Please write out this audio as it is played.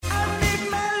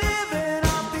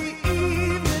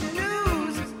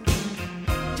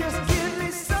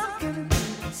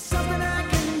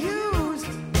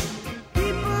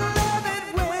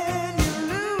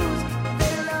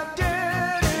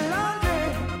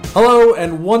Hello,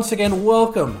 and once again,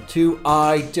 welcome to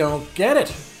I Don't Get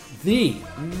It, the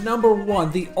number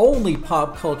one, the only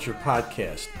pop culture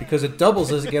podcast, because it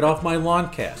doubles as a Get Off My Lawn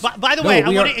cast. By the way, I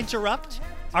want to interrupt.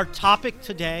 Our topic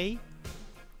today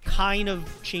kind of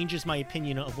changes my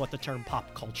opinion of what the term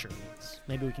pop culture means.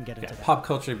 Maybe we can get into that. Pop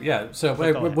culture, yeah. So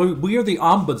we are the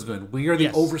ombudsman. We are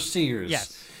the overseers.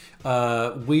 Yes.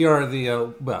 We are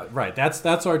the right.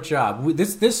 That's our job.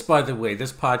 This, by the way,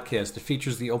 this podcast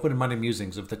features the open-minded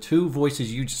musings of the two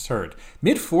voices you just heard,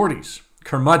 mid-40s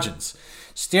curmudgeons,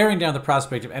 staring down the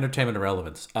prospect of entertainment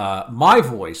irrelevance. My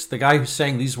voice, the guy who's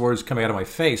saying these words coming out of my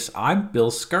face, I'm Bill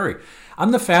Scurry.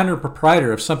 I'm the founder and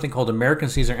proprietor of something called American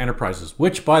Caesar Enterprises,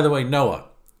 which, by the way, Noah,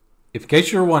 in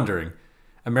case you're wondering,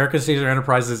 American Caesar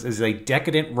Enterprises is a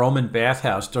decadent Roman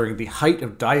bathhouse during the height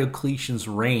of Diocletian's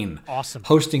reign. Awesome.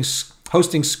 Hosting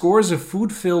scores of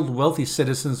food-filled wealthy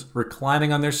citizens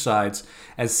reclining on their sides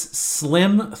as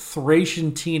slim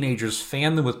Thracian teenagers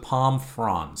fan them with palm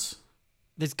fronds.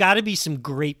 There's got to be some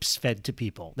grapes fed to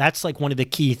people. That's like one of the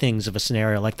key things of a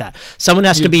scenario like that. Someone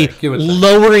has to be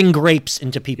lowering grapes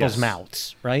into people's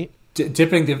mouths, right?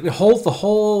 Dipping the whole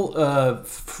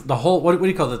what do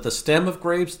you call it? The stem of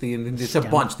grapes. It's a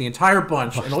bunch, the entire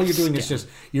bunch, and all you're doing is just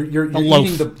you're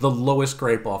eating the lowest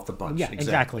grape off the bunch. Yeah,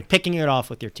 exactly. Picking it off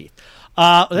with your teeth.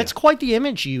 That's quite the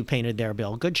image you painted there,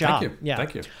 Bill. Good job. Thank you. Yeah.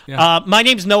 Thank you. Yeah. My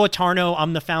name's Noah Tarnow.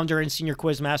 I'm the founder and senior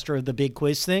quiz master of the Big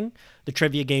Quiz Thing, the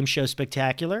trivia game show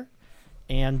Spectacular,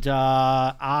 and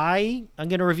I'm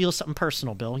going to reveal something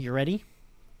personal. Bill, you ready?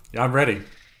 Yeah, I'm ready.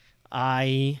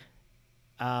 I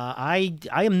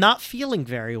am not feeling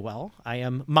very well. I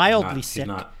am mildly sick.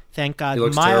 Thank God,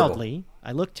 mildly. Terrible.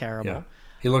 I look terrible. Yeah.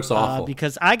 He looks awful.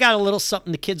 Because I got a little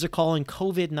something the kids are calling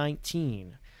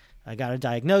COVID-19. I got a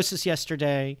diagnosis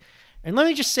yesterday. And let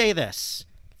me just say this.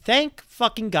 Thank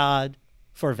fucking God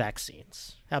for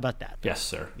vaccines. How about that? Yes,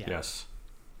 sir. Yeah. Yes.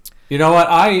 You know what?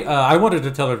 I wanted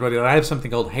to tell everybody that I have something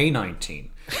called Hey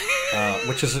 19,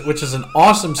 which is an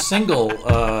awesome single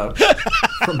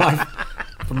from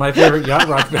my favorite yacht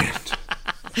rock band.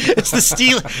 It's the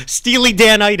Steely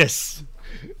Danitis.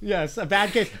 Yes, a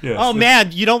bad case. Yes. Oh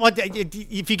man, you don't want to,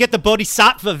 if you get the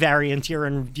Bodhisattva variant, you're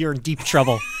in deep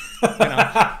trouble. You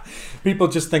know? People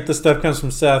just think the stuff comes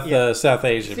from South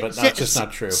Asia, but that's just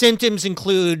not true. Symptoms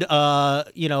include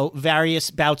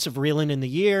various bouts of reeling in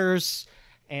the ears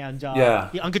and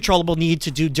the uncontrollable need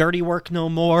to do dirty work no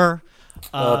more.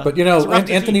 But you know,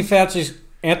 Anthony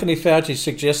Fauci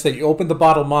suggests that you open the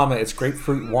bottle, Mama. It's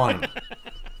grapefruit wine.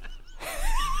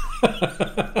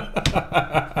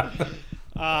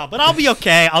 But I'll be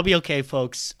okay. I'll be okay,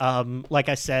 folks. Like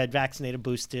I said, vaccinated,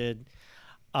 boosted.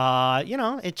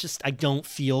 It's just I don't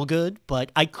feel good.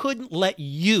 But I couldn't let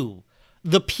you,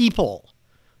 the people,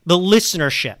 the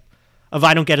listenership of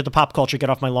I Don't Get It, the pop culture, Get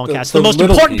Off My Lawn cast, the most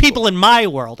important people in my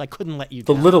world. I couldn't let you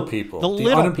down. The little people. The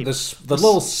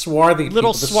little swarthy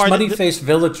people. The smutty-faced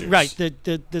villagers. Right.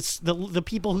 The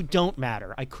people who don't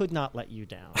matter. I could not let you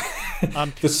down.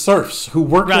 The serfs who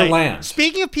work the land.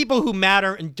 Speaking of people who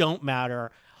matter and don't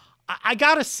matter, I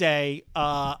gotta say,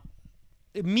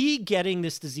 me getting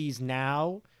this disease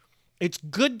now, it's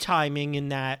good timing in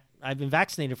that I've been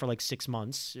vaccinated for like 6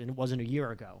 months, and it wasn't a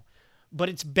year ago. But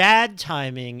it's bad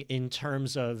timing in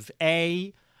terms of,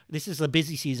 this is a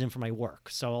busy season for my work.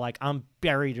 So like I'm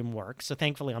buried in work. So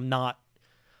thankfully I'm not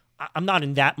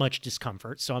in that much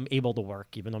discomfort. So I'm able to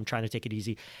work even though I'm trying to take it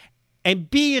easy. And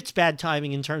B, it's bad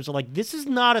timing in terms of like, this is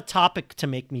not a topic to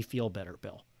make me feel better,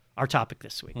 Bill. Our topic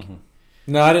this week. Mm-hmm.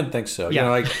 No, I didn't think so. Yeah. You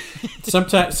know, like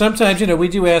sometimes, we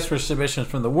do ask for submissions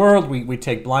from the world. We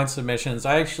take blind submissions.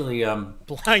 I actually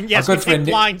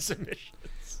blind submissions.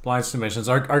 Blind submissions.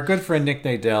 Our good friend Nick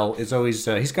Nadell is always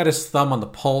he's got his thumb on the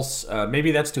pulse.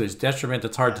 Maybe that's to his detriment.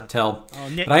 It's hard to tell.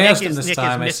 But I asked him this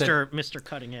time. I said, Mr.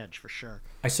 Cutting Edge for sure.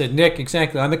 I said, Nick,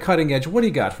 exactly on the cutting edge. What do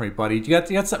you got for me, buddy? You got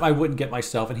something I wouldn't get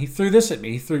myself. And he threw this at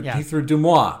me. He threw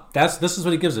Dumois. This is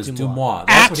what he gives us. Dumois.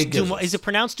 That's what he gives us. Is it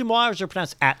pronounced Dumois or is it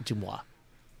pronounced at Dumois?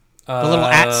 The little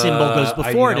at symbol goes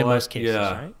before it in most cases,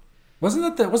 right?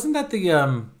 Wasn't that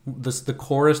the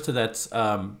chorus to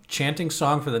that chanting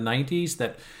song for the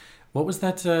 90s? What was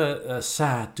that?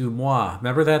 Ça du moi.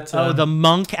 Remember that? The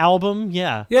Monk album.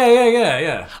 Yeah.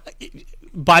 Yeah.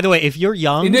 By the way, if you're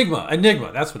young,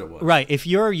 Enigma. That's what it was. Right. If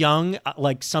you're young,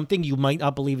 like something you might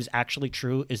not believe is actually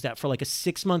true is that for like a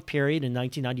 6-month period in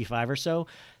 1995 or so,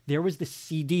 there was the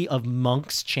CD of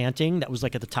monks chanting that was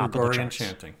like at the top of the charts.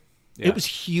 Chanting. Yeah. It was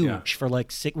huge for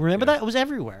like 6. Remember that? It was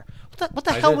everywhere. What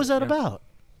the hell was that about?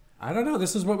 I don't know.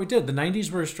 This is what we did. The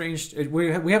 90s were a strange. We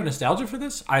have nostalgia for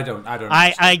this. I don't.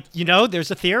 Understand.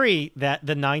 There's a theory that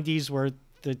the 90s were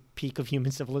the peak of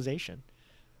human civilization.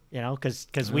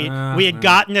 because we had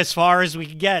gotten as far as we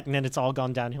could get, and then it's all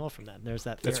gone downhill from then. There's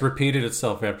that theory. It's repeated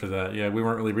itself after that. Yeah, we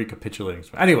weren't really recapitulating.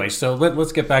 Anyway, so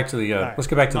let's get back to the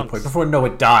the point before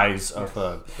Noah dies of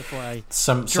before I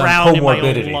some drown in my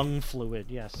comorbidity. own lung fluid.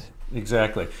 Yes,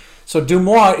 exactly. So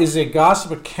Dumois is a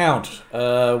gossip account.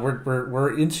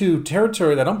 We're into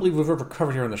territory that I don't believe we've ever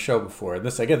covered here on the show before. And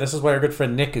this is why our good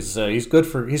friend Nick is he's good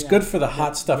for the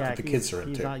hot stuff that the kids are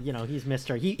into. He's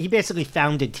Mr. He basically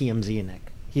founded TMZ,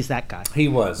 Nick. He's that guy. He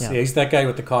was. Yeah, he's that guy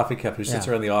with the coffee cup who sits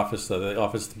around the office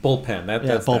bullpen.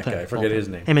 That's bullpen, that guy. I forget his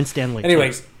name. Him and Stanley.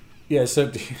 Anyways, yeah, so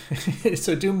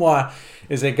Dumois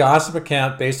is a gossip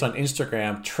account based on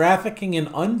Instagram trafficking in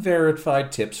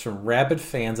unverified tips from rabid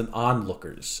fans and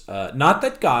onlookers. Not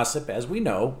that gossip, as we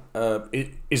know, it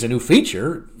is a new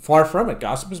feature. Far from it.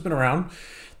 Gossip has been around.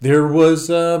 There was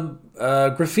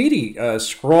graffiti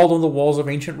scrawled on the walls of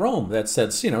ancient Rome that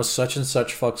said, such and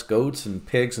such fucks goats and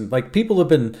pigs. And people have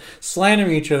been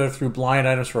slandering each other through blind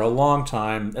items for a long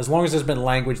time. As long as there's been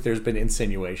language, there's been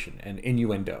insinuation and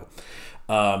innuendo.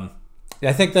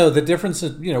 I think, though, the difference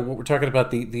is, what we're talking about,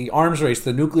 the arms race,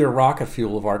 the nuclear rocket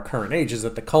fuel of our current age is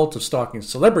that the cult of stalking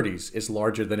celebrities is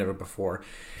larger than ever before.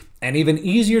 And even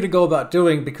easier to go about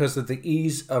doing because of the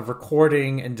ease of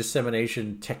recording and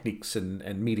dissemination techniques and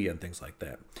media and things like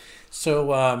that. So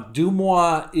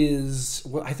Dumois is,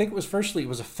 I think it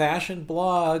was a fashion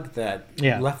blog that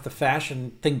left the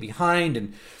fashion thing behind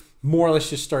and more or less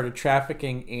just started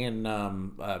trafficking in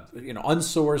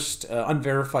unsourced,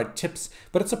 unverified tips.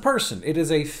 But it's a person. It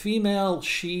is a female,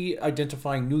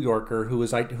 she-identifying New Yorker who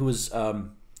is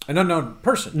an unknown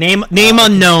person. Name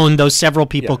unknown, though several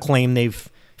people claim they've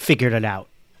figured it out.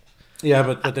 Yeah,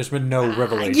 but there's been no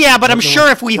revelation. Yeah, but I'm sure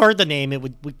if we heard the name,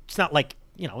 it's not like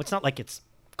it's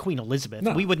Queen Elizabeth.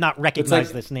 No. We would not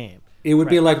recognize this name. It would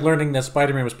be like learning that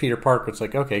Spider-Man was Peter Parker. It's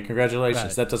like, okay, congratulations.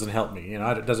 Right. That doesn't help me.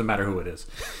 It doesn't matter who it is.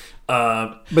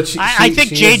 But I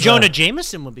think J. Jonah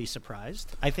Jameson would be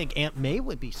surprised. I think Aunt May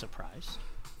would be surprised.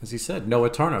 As he said, Noah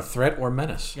Tarnow, threat or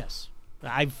menace? Yes.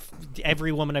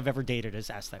 Every woman I've ever dated has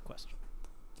asked that question.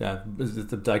 Yeah,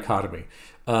 the dichotomy.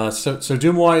 So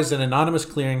Dumois is an anonymous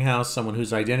clearinghouse, someone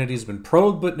whose identity has been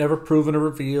probed but never proven or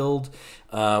revealed.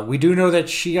 We do know that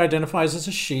she identifies as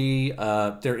a she.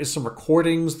 There is some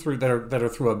recordings that are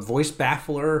through a voice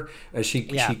baffler. She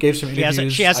gave some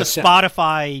interviews. She has a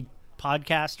Spotify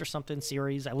podcast or something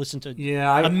series. I listened to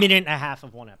a minute and a half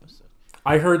of one episode.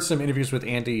 I heard some interviews with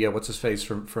Andy, what's his face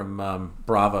from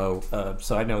Bravo,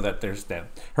 so I know that there's that.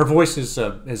 Her voice is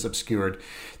obscured.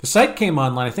 The site came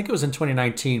online, I think it was in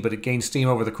 2019, but it gained steam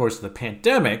over the course of the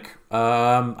pandemic.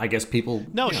 I guess people.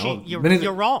 No,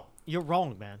 you're wrong. You're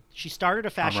wrong, man. She started a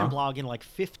fashion blog in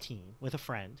 15 with a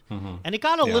friend, and it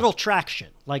got a little traction.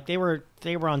 They were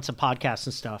on some podcasts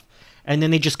and stuff, and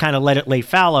then they just kind of let it lay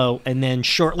fallow. And then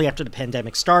shortly after the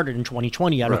pandemic started in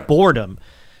 2020, out of boredom,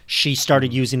 she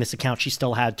started using this account she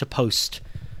still had to post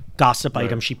gossip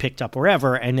items she picked up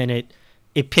wherever, and then it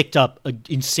picked up an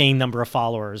insane number of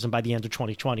followers, and by the end of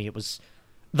 2020, it was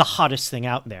the hottest thing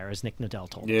out there, as Nick Nadell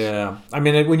told us. Yeah. I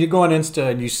mean, when you go on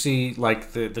Insta and you see,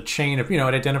 the chain of, it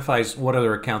identifies what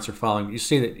other accounts are following, you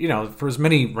see that, for as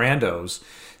many randos,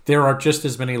 there are just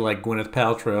as many Gwyneth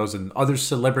Paltrow's and other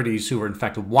celebrities who are in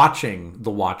fact watching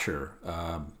The Watcher.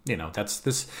 That's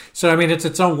this. So I mean, it's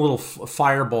its own little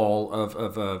fireball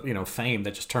of fame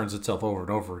that just turns itself over and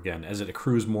over again as it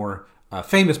accrues more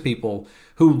famous people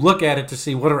who look at it to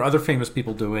see what are other famous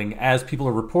people doing as people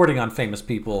are reporting on famous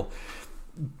people.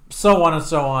 So on and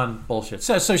so on, bullshit.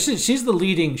 So she's the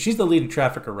leading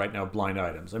trafficker right now of blind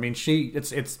items. I mean,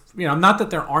 it's not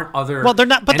that there aren't other. Well, they're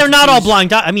not, but entities. They're not all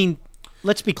blind. I mean.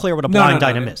 Let's be clear what a blind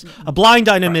item is. A blind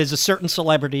item is a certain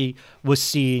celebrity was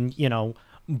seen,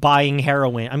 buying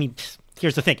heroin. I mean,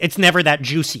 here's the thing. It's never that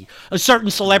juicy. A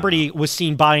certain celebrity was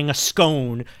seen buying a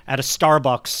scone at a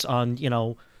Starbucks on,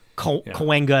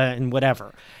 Cahuenga and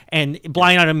whatever. And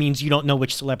blind item means you don't know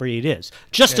which celebrity it is.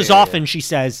 Just as often she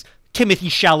says Timothy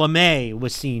Chalamet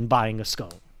was seen buying a scone,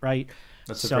 right?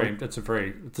 It's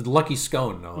a lucky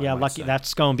scone, though. Yeah, lucky. That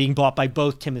scone being bought by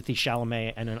both Timothy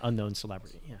Chalamet and an unknown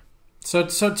celebrity. Yeah. So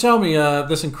tell me,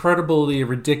 this incredibly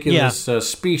ridiculous,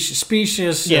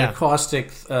 specious, caustic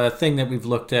thing that we've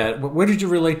looked at. Where did you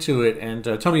relate to it? And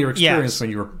tell me your experience when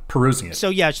you were perusing it.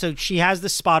 So she has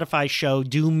this Spotify show,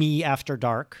 Do Me After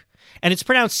Dark, and it's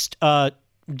pronounced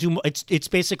it's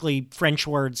basically French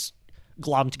words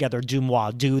glommed together. Do moi,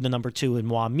 do the number 2, and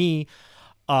moi me.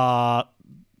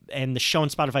 And the show on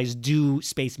Spotify is Do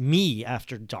space Me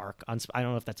After Dark. I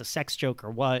don't know if that's a sex joke or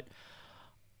what.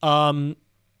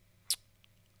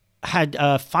 had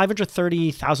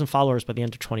 530,000 followers by the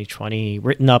end of 2020,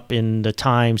 written up in the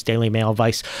Times, Daily Mail,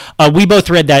 Vice. We both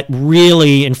read that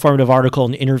really informative article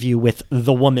and interview with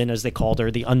the woman, as they called her,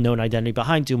 the unknown identity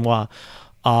behind DeuxMoi,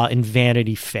 in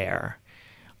Vanity Fair.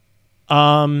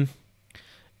 Yeah,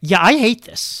 I hate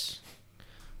this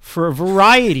for a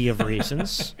variety of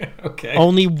reasons. Okay.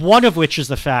 Only one of which is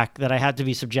the fact that I had to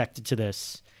be subjected to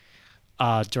this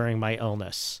during my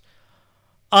illness.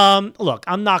 Look,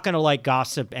 I'm not going to like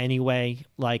gossip anyway.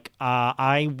 Like,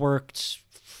 I worked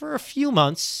for a few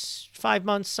months, 5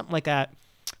 months, something like that,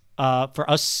 for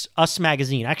Us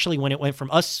Magazine. Actually, when it went from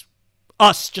just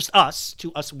Us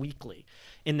to Us Weekly,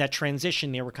 in that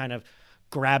transition, they were kind of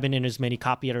grabbing in as many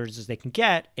copy editors as they can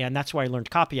get. And that's why I learned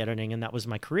copy editing. And that was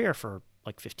my career for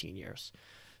like 15 years.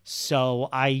 So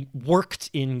I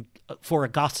worked for a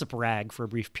gossip rag for a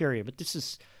brief period, but this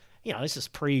is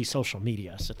pre-social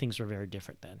media, so things were very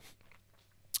different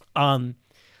then.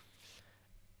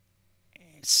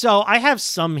 So I have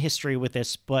some history with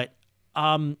this, but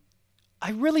I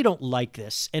really don't like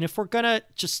this. And if we're going to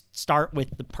just start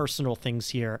with the personal things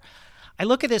here, I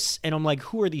look at this and I'm like,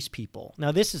 who are these people?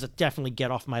 Now, this is a definitely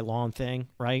get off my lawn thing,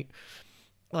 right?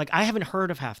 Like, I haven't heard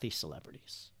of half these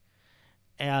celebrities.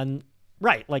 And,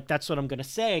 right, like, that's what I'm going to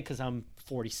say because I'm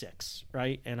 46,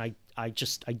 right? And I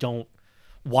don't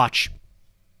watch.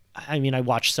 I mean, I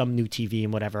watch some new TV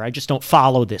and whatever. I just don't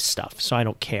follow this stuff, so I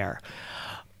don't care.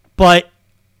 But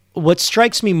what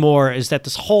strikes me more is that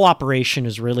this whole operation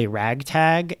is really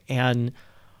ragtag, and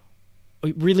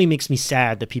it really makes me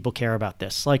sad that people care about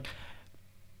this. Like,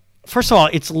 first of all,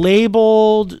 it's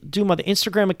labeled DeuxMoi, the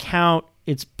Instagram account.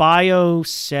 Its bio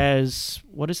says,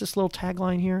 what is this little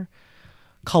tagline here?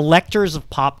 Collectors of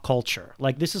pop culture.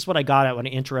 Like, this is what I got at when I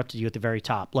interrupted you at the very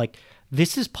top. Like,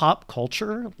 this is pop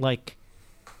culture? Like,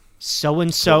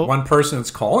 so-and-so. One person is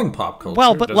calling pop culture.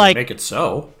 Well, but doesn't like, make it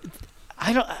so.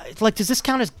 I don't, like, does this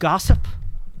count as gossip?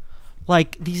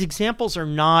 Like, these examples are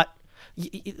not,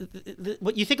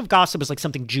 what you think of gossip is like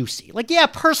something juicy. Like, yeah,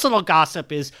 personal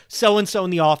gossip is so-and-so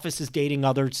in the office is dating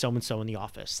other so-and-so in the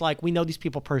office. Like, we know these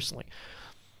people personally.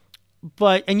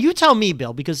 But, and you tell me,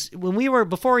 Bill, because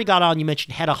before we got on, you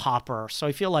mentioned Hedda Hopper. So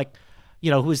I feel like,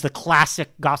 who was the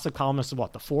classic gossip columnist of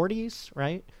the 40s,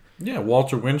 right? Yeah,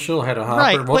 Walter Winchell, Hedda Hopper.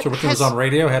 Right, Walter Winchell was on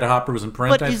radio. Hedda Hopper was in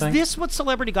print, but I think. But is this what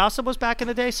celebrity gossip was back in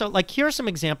the day? So, like, here are some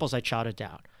examples I jotted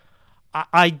down.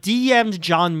 I DM'd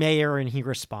John Mayer, and he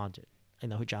responded. I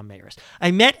know who John Mayer is. I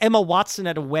met Emma Watson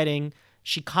at a wedding.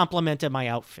 She complimented my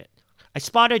outfit. I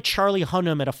spotted Charlie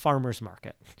Hunnam at a farmer's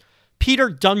market.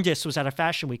 Peter Dundas was at a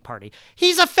Fashion Week party.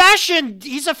 He's a fashion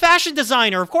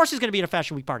designer. Of course he's going to be at a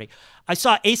Fashion Week party. I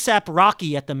saw A$AP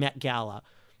Rocky at the Met Gala.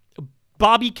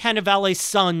 Bobby Cannavale's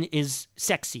son is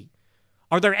sexy.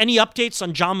 Are there any updates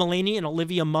on John Mulaney and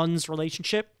Olivia Munn's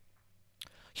relationship?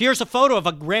 Here's a photo of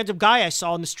a random guy I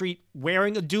saw on the street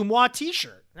wearing a DeuxMoi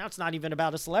t-shirt. Now it's not even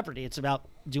about a celebrity. It's about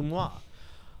DeuxMoi.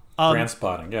 Brand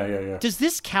spotting. Yeah. Does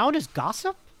this count as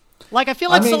gossip? Like, I feel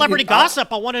like celebrity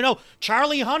gossip. I want to know.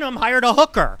 Charlie Hunnam hired a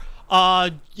hooker.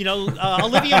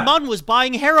 Olivia Munn was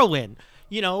buying heroin.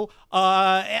 Emma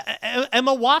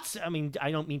Watson. I mean, I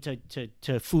don't mean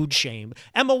to food shame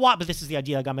Emma Watson, but this is the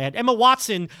idea I got in my head. Emma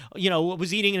Watson,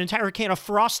 was eating an entire can of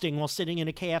frosting while sitting in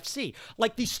a KFC.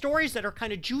 Like, these stories that are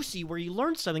kind of juicy where you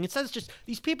learn something. It says just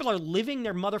these people are living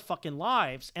their motherfucking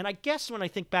lives. And I guess when I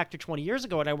think back to 20 years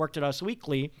ago when I worked at Us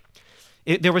Weekly,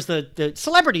 there was the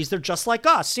celebrities. They're just like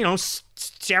us.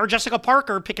 Sarah Jessica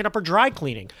Parker picking up her dry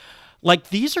cleaning. Like,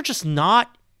 these are just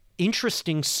not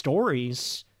interesting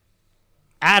stories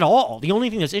at all. The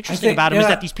only thing that's interesting about them is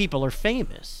that these people are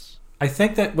famous. I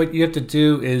think that what you have to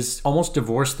do is almost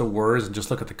divorce the words and just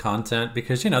look at the content,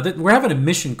 because we're having a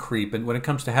mission creep when it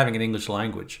comes to having an English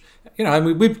language.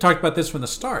 We've talked about this from the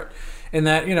start, in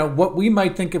that what we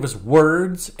might think of as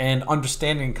words and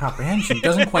understanding and comprehension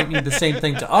doesn't quite mean the same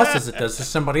thing to us as it does to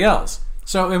somebody else.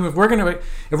 So if we're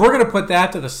gonna put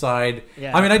that to the side,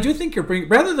 yeah. I mean, I do think you're bringing,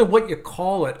 rather than what you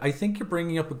call it, I think you're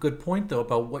bringing up a good point though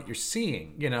about what you're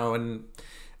seeing. And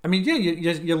I mean, yeah,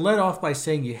 you led off by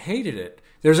saying you hated it.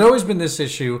 There's always been this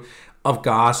issue of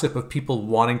gossip, of people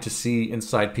wanting to see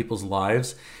inside people's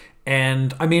lives.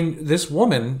 And I mean, this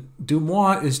woman,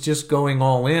 DeuxMoi, is just going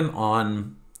all in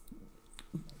on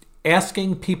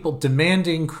asking people,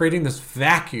 demanding, creating this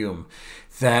vacuum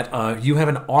that you have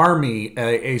an army,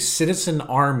 a citizen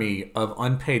army of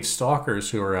unpaid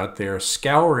stalkers who are out there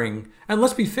scouring. And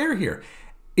let's be fair here,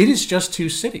 it is just two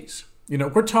cities.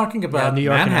 We're talking about New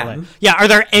York Manhattan. and LA. Yeah, are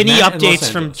there any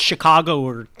updates from Chicago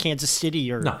or Kansas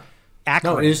City or? No.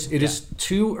 accurate. No, it is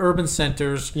two urban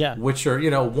centers, Yeah. which are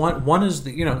one is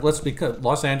the because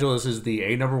Los Angeles is the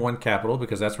 #1 capital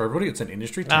because that's where everybody. It's an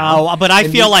industry town. Oh, but I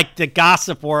And feel like the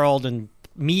gossip world and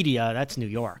media, that's New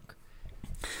York.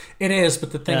 it is,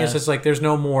 but the thing is, it's like there's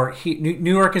no more.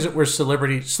 New York isn't where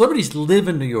celebrities live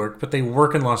in New York, but they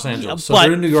work in Los Angeles. So But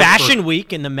they're in New York Fashion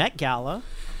Week and the Met Gala,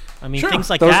 I mean, Sure,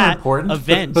 things like those that, are important,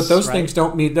 events. but those right? things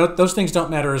don't mean those things don't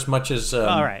matter as much as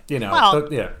All right.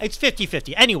 Well, yeah. It's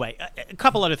 50-50. Anyway, a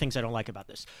couple other things I don't like about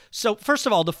this. So first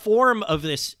of all, the form of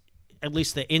this, at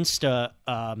least the Insta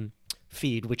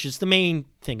feed, which is the main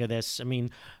thing of this. I mean,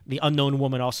 the unknown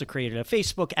woman also created a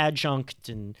Facebook adjunct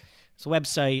and it's a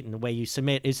website, and the way you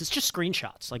submit is it's just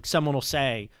screenshots. Like someone will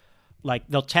say, like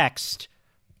they'll text,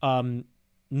 Normani.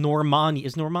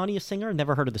 Is Normani a singer?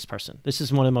 Never heard of this person. This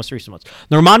is one of the most recent ones.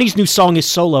 Normani's new song is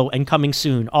solo and coming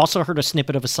soon. Also heard a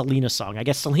snippet of a Selena song. I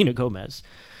guess Selena Gomez.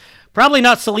 Probably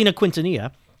not Selena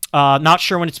Quintanilla. Not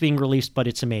sure when it's being released, but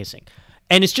it's amazing.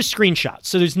 And it's just screenshots.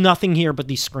 So there's nothing here but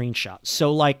these screenshots.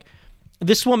 So like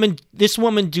this woman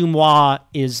Dumois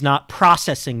is not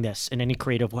processing this in any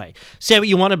creative way. Say what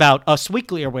you want about Us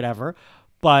Weekly or whatever,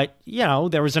 but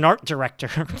there was an art director,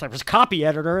 there was a copy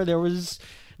editor, there was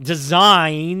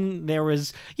design, there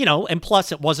was and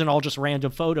plus it wasn't all just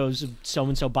random photos of so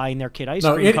and so buying their kid ice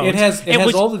cream cones. It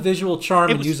has all the visual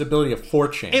charm and usability of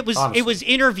 4chan. It was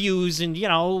interviews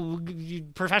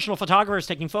and professional photographers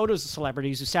taking photos of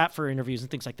celebrities who sat for interviews and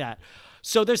things like that.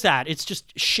 So there's that. It's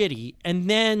just shitty. And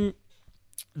then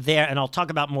and I'll talk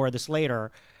about more of this later,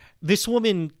 this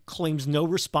woman claims no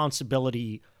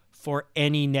responsibility for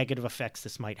any negative effects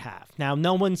this might have. Now,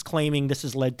 no one's claiming this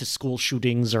has led to school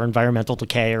shootings or environmental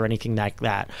decay or anything like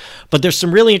that. But there's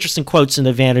some really interesting quotes in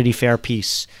the Vanity Fair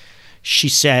piece. She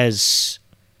says,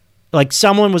 like,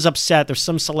 someone was upset. There's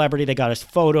some celebrity, they got a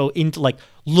photo into, like,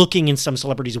 looking in some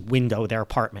celebrity's window, their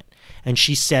apartment. And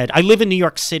she said, I live in New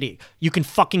York City. You can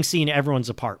fucking see in everyone's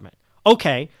apartment.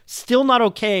 Okay, still not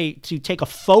okay to take a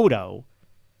photo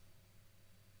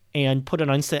and put it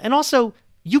on Insta. And also,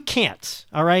 you can't,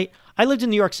 all right? I lived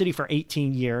in New York City for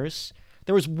 18 years.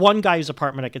 There was one guy's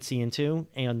apartment I could see into,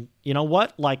 and you know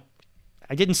what? Like,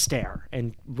 I didn't stare,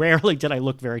 and rarely did I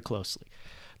look very closely.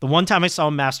 The one time I saw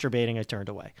him masturbating, I turned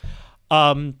away.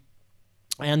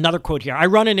 And another quote here. I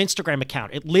run an Instagram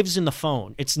account. It lives in the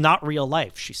phone. It's not real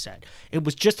life, she said. It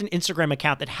was just an Instagram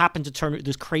account that happened to turn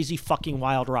this crazy fucking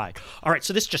wild ride. All right,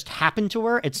 so this just happened to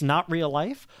her. It's not real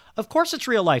life? Of course it's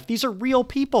real life. These are real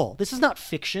people. This is not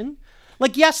fiction.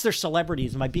 Like, yes, they're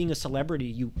celebrities. And by being a celebrity,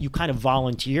 you kind of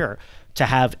volunteer to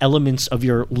have elements of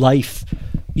your life,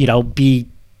 be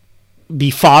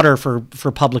fodder for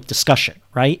public discussion,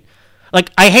 right?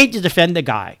 Like, I hate to defend the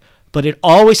guy, but it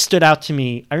always stood out to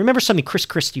me. I remember something Chris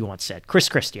Christie once said. Chris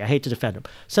Christie, I hate to defend him.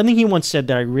 Something he once said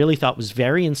that I really thought was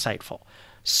very insightful.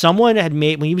 Someone had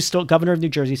made, when he was still governor of New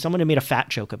Jersey, someone had made a fat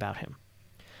joke about him.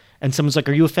 And someone's like,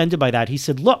 are you offended by that? He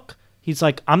said, look, he's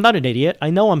like, I'm not an idiot. I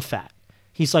know I'm fat.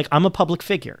 He's like, I'm a public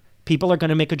figure. People are going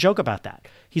to make a joke about that.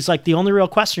 He's like, the only real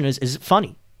question is it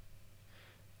funny?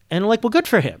 And I'm like, well, good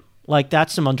for him. Like,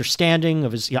 that's some understanding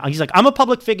of his, he's like, I'm a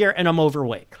public figure and I'm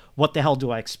overweight. What the hell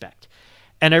do I expect?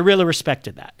 And I really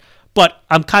respected that. But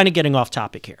I'm kind of getting off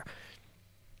topic here.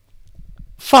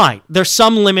 Fine. There's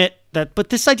some limit but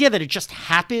this idea that it just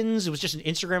happens, it was just an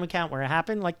Instagram account where it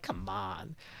happened, like, come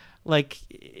on. Like,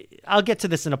 I'll get to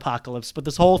this in Apocalypse, but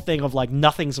this whole thing of like,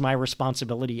 nothing's my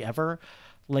responsibility ever.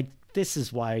 Like, this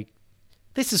is why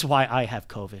I have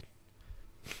COVID.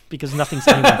 Because nothing's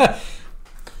anywhere.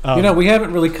 We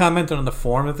haven't really commented on the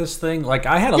form of this thing. Like,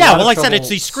 I had a lot of trouble. trouble. I said it's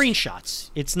these screenshots.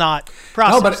 It's not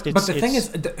processed. No, but the thing is,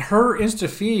 her Insta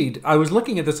feed, I was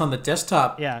looking at this on the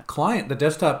desktop client, the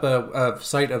desktop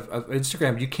site of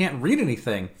Instagram. You can't read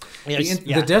anything. Yes,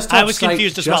 the desktop I was site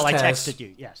confused as well. I texted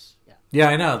you. Yes. Yeah,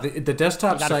 I know. The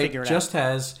desktop site just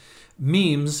has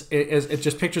memes. It's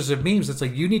just pictures of memes. It's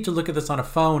like, you need to look at this on a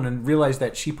phone and realize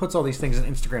that she puts all these things in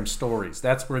Instagram stories.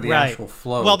 That's where the actual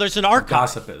flow Well, there's an archive.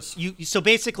 Gossip is. So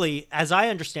basically, as I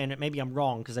understand it, maybe I'm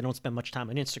wrong because I don't spend much time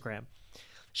on Instagram,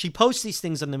 she posts these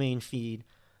things on the main feed,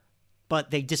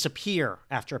 but they disappear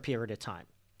after a period of time.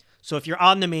 So if you're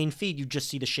on the main feed, you just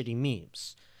see the shitty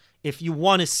memes. If you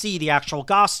want to see the actual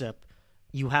gossip,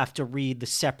 you have to read the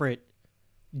separate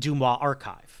Dumois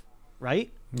archive, right?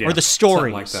 Yeah, or the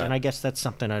stories, like that. And I guess that's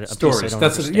something I stories.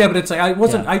 But it's like I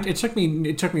wasn't. Yeah. It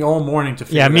took me all morning to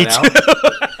figure me that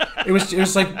out. It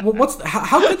was like, well,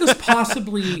 how could this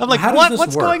possibly? I'm like, how what's does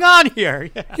this work? going on here?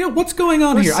 Yeah, what's going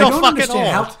on here? So I don't understand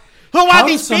old. how. Who are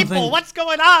these people? What's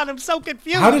going on? I'm so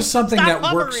confused. How does something that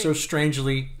works so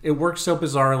strangely, it works so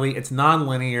bizarrely, it's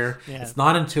non-linear, it's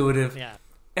not intuitive. Yeah.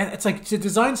 And it's like to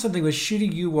design something with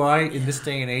shitty UI in this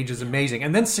day and age is amazing,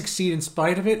 and then succeed in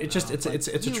spite of it. It just it's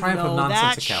a triumph of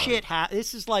nonsensicality. That shit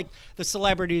this is like the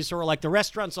celebrities who are like the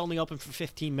restaurant's only open for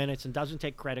 15 minutes and doesn't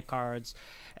take credit cards,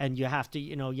 and you have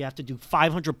to do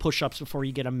 500 push-ups before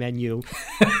you get a menu.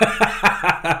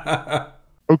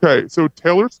 Okay, so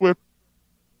Taylor Swift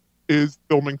is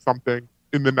filming something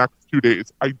in the next 2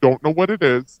 days. I don't know what it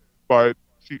is, but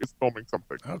she is filming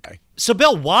something. Okay. So,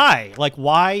 Bill, why? Like,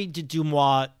 why did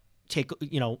Dumois take,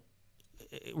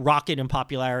 rocket in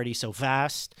popularity so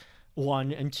fast?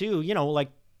 One, and two, like,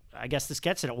 I guess this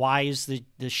gets it. Why is the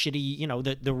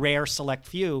shitty, the rare select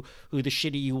few who the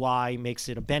shitty UI makes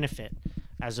it a benefit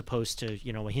as opposed to,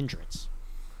 a hindrance?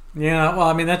 Yeah, well,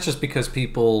 I mean, that's just because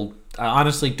people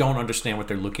honestly don't understand what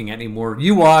they're looking at anymore.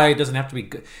 UI doesn't have to be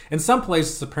good. In some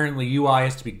places, apparently, UI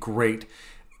has to be great.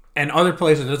 And other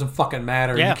places, it doesn't fucking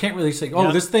matter. Yeah. You can't really say,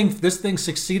 this thing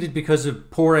succeeded because of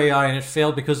poor AI and it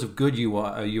failed because of good UI.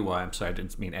 I'm sorry, I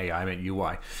didn't mean AI, I meant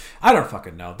UI. I don't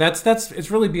fucking know.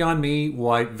 It's really beyond me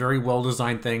why very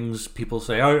well-designed things, people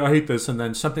say, I hate this, and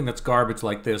then something that's garbage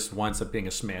like this winds up being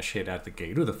a smash hit at the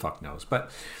gate. Who the fuck knows? But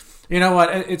you know what?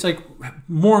 It's like,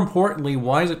 more importantly,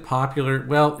 why is it popular?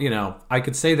 Well, I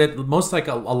could say that most like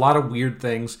a lot of weird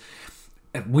things.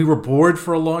 We were bored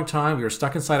for a long time. We were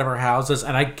stuck inside of our houses.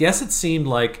 And I guess it seemed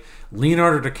like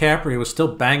Leonardo DiCaprio was still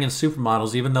banging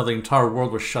supermodels even though the entire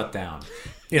world was shut down.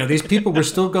 These people were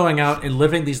still going out and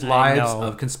living these lives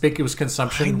of conspicuous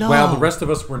consumption while the rest of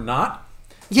us were not.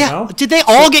 Yeah. Did they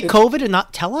all get COVID and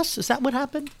not tell us? Is that what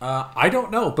happened? I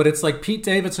don't know. But it's like Pete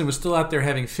Davidson was still out there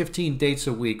having 15 dates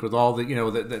a week with all the,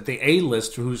 the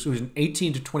A-list who's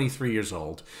 18 to 23 years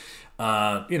old.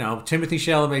 Timothy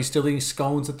Chalamet still eating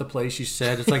scones at the place, you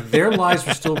said. It's like their lives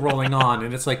were still rolling on.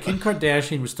 And it's like Kim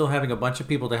Kardashian was still having a bunch of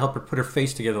people to help her put her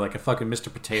face together like a fucking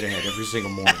Mr. Potato Head every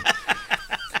single morning.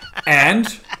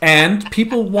 And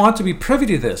people want to be privy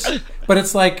to this. But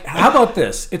it's like, how about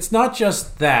this? It's not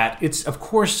just that. It's, of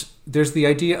course, there's the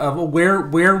idea of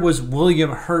where was William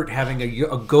Hurt having a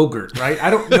Go-Gurt, right? I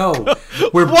don't know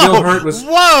where Bill Hurt was.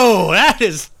 Whoa, that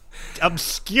is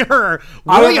obscure.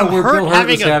 I don't know where Bill Hurt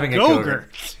was having a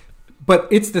Go-Gurt. But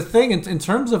it's the thing in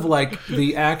terms of like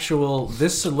the actual,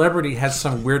 this celebrity has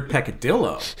some weird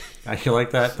peccadillo. You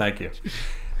like that? Thank you.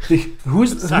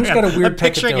 Who's got a weird peccadillo? I'm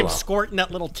picturing him squirting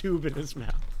that little tube in his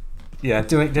mouth. Yeah,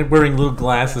 wearing little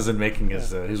glasses and making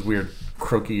his weird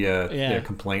croaky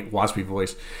complaint, waspy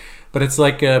voice. But it's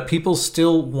like people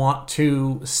still want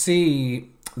to see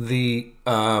they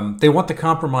want the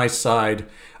compromise side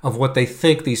of what they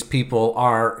think these people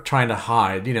are trying to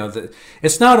hide.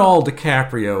 It's not all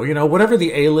DiCaprio. Whatever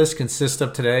the A-list consists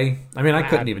of today. I mean, I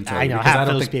couldn't even tell you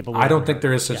because I don't think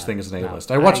there is such thing as an A-list.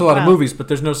 I watch a lot of movies, but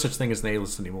there's no such thing as an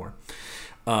A-list anymore.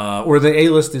 Or the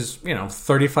A-list is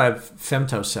 35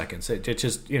 femtoseconds. It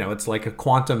just it's like a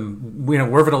quantum.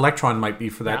 Wherever an electron might be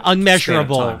for that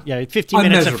unmeasurable. Span of time. Yeah, 15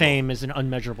 minutes of fame is an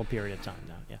unmeasurable period of time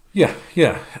now.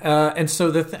 Yeah. And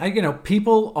so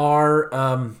people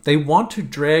are they want to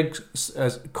drag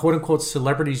quote unquote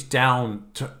celebrities down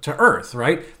to earth,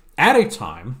 right? At a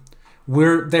time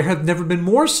where there have never been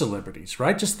more celebrities,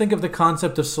 right? Just think of the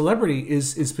concept of celebrity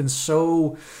is been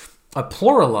so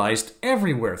pluralized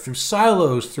everywhere through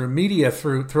silos, through media,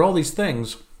 through all these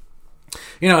things.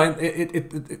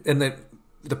 And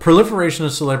the proliferation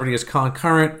of celebrity is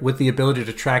concurrent with the ability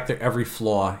to track their every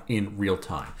flaw in real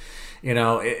time.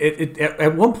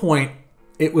 At one point,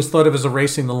 it was thought of as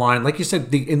erasing the line. Like you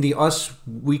said, in the Us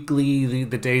Weekly,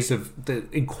 the days of the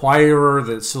Inquirer,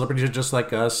 the celebrities are just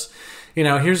like us.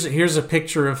 Here's a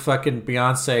picture of fucking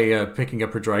Beyonce picking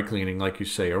up her dry cleaning, like you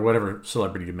say, or whatever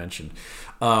celebrity you mentioned.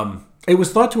 It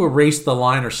was thought to erase the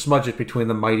line or smudge it between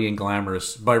the mighty and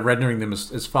glamorous by rendering them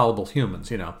as fallible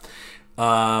humans,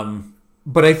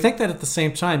 But I think that at the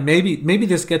same time, maybe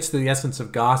this gets to the essence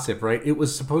of gossip, right? It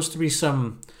was supposed to be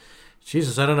some...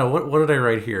 Jesus, I don't know. What did I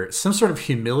write here? Some sort of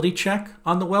humility check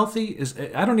on the wealthy?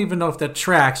 I don't even know if that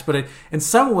tracks, but in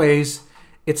some ways,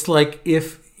 it's like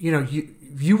if,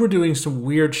 you were doing some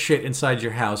weird shit inside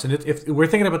your house, and if we're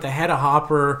thinking about the Hedda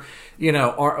Hopper,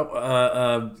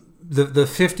 or the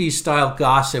 50s style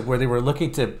gossip where they were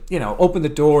looking to, open the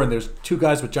door and there's two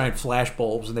guys with giant flash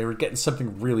bulbs and they were getting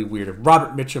something really weird. And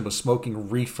Robert Mitchum was smoking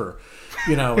reefer,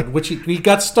 which he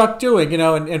got stuck doing,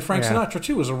 and Frank Sinatra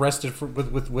too was arrested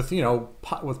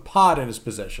with pot in his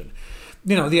possession.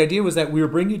 The idea was that we were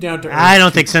bringing you down to earth. I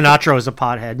don't think Sinatra was a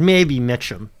pothead. Maybe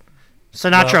Mitchum.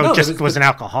 Sinatra was an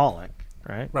alcoholic.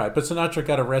 Right, but Sinatra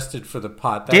got arrested for the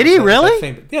pot. Did he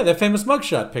really? That famous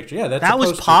mugshot picture. Yeah, that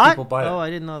was pot. Oh, I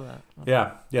didn't know that.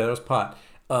 Yeah, that was pot.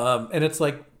 And it's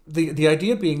like the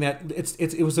idea being that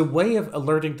it was a way of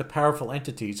alerting the powerful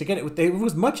entities. Again, it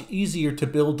was much easier to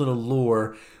build an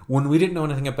allure when we didn't know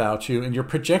anything about you, and your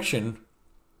projection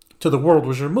to the world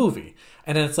was your movie.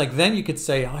 And then it's like, then you could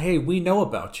say, oh, hey, we know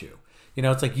about you. You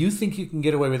know, it's like, you think you can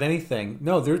get away with anything.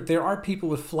 No, there are people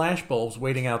with flashbulbs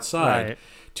waiting outside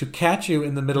to catch you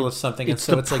in the middle of something. It's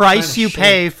and so the it's like price you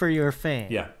pay for your fame.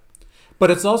 Yeah. But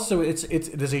it's also, it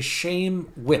is a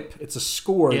shame whip. It's a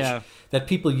scourge that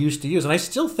people used to use. And I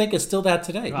still think it's still that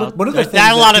today. Well, Look, one of the things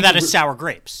a lot of that is sour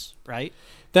grapes, right?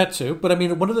 That too. But I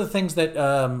mean, one of the things that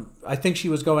I think she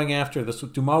was going after, this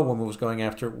Dumas woman was going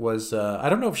after, was I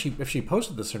don't know if she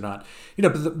posted this or not. You know,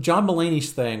 but John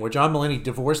Mulaney's thing, where John Mulaney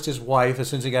divorced his wife as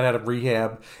soon as he got out of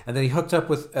rehab, and then he hooked up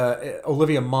with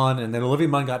Olivia Munn, and then Olivia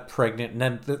Munn got pregnant, and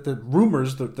then the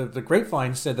rumors, the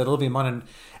grapevine said that Olivia Munn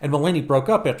and Mulaney broke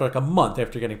up after like a month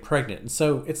after getting pregnant. And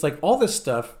so it's like all this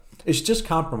stuff is just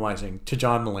compromising to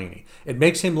John Mulaney. It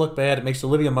makes him look bad. It makes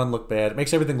Olivia Munn look bad. It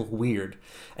makes everything look weird.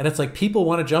 And it's like people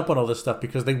want to jump on all this stuff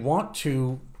because they want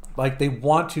to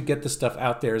get this stuff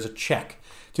out there as a check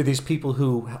to these people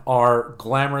who are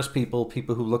glamorous people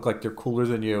who look like they're cooler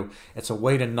than you. It's a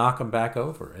way to knock them back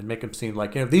over and make them seem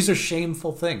like, you know, these are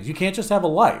shameful things. You can't just have a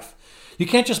life. You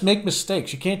can't just make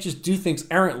mistakes. You can't just do things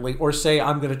errantly or say,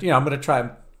 I'm going to try,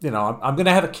 I'm going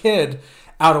to have a kid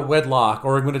out of wedlock,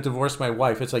 or I'm going to divorce my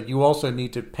wife. It's like you also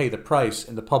need to pay the price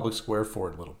in the public square for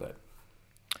it a little bit.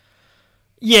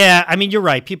 Yeah, I mean, you're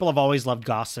right. People have always loved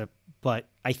gossip, but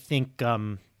I think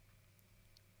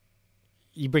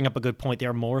you bring up a good point.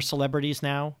 There are more celebrities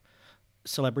now.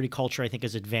 Celebrity culture, I think,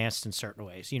 is advanced in certain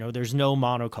ways. You know, there's no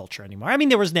monoculture anymore. I mean,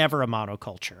 there was never a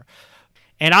monoculture.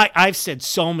 And I've said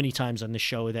so many times on the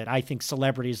show that I think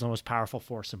celebrity is the most powerful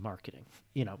force in marketing.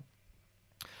 You know,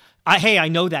 I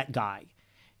know that guy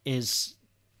is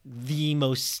the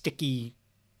most sticky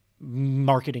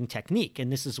marketing technique.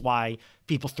 And this is why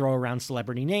people throw around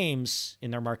celebrity names in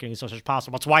their marketing as much as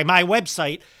possible. It's why my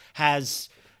website has,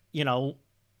 you know,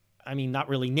 I mean, not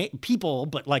really people,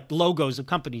 but like logos of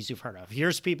companies you've heard of.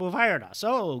 Here's people who've hired us.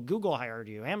 Oh, Google hired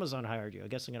you. Amazon hired you. I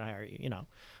guess I'm going to hire you. You know,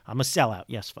 I'm a sellout.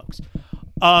 Yes, folks.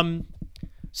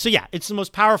 So yeah, it's the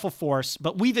most powerful force,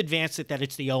 but we've advanced it that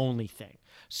it's the only thing.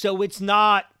 So it's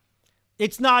not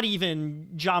even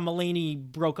John Mulaney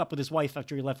broke up with his wife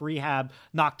after he left rehab,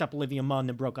 knocked up Olivia Munn,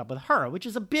 and broke up with her, which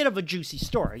is a bit of a juicy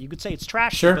story. You could say it's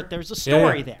trashy, but there's a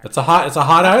story there. It's a hot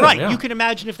item. Right. Yeah. You can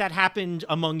imagine if that happened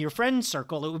among your friend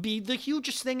circle, it would be the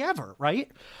hugest thing ever,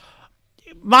 right?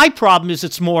 My problem is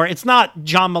it's not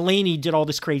John Mulaney did all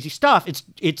this crazy stuff.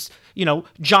 It's you know,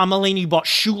 John Mulaney bought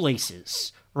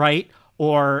shoelaces, right?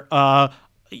 Or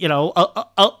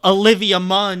Olivia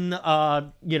Munn,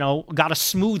 got a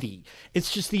smoothie.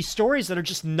 It's just these stories that are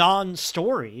just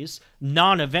non-stories,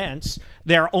 non-events.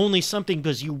 They're only something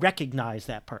because you recognize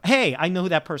that person. Hey, I know who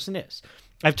that person is.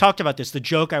 I've talked about this. The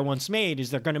joke I once made is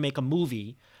they're going to make a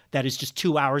movie that is just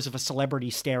 2 hours of a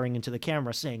celebrity staring into the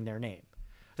camera saying their name.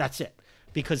 That's it.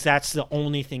 Because that's the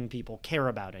only thing people care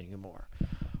about anymore.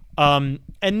 And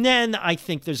then I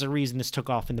think there's a reason this took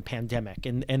off in the pandemic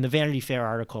and the Vanity Fair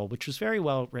article, which was very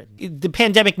well written. The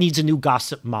pandemic needs a new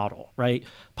gossip model, right?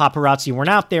 Paparazzi weren't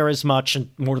out there as much, and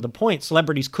more to the point,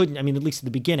 celebrities couldn't, I mean, at least at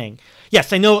the beginning.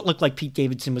 Yes, I know it looked like Pete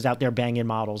Davidson was out there banging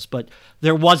models, but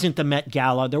there wasn't the Met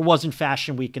Gala. There wasn't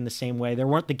Fashion Week in the same way. There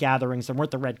weren't the gatherings. There weren't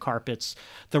the red carpets.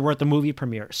 There weren't the movie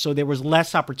premieres. So there was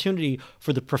less opportunity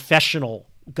for the professional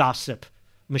gossip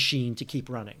machine to keep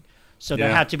running. So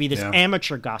there had to be this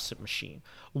amateur gossip machine,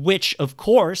 which, of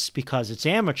course, because it's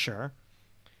amateur,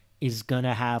 is going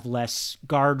to have less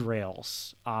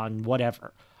guardrails on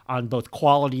whatever, on both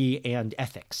quality and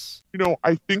ethics. You know,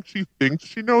 I think she thinks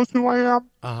she knows who I am.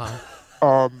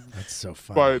 That's so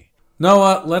funny. But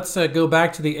No, let's go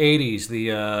back to the 80s.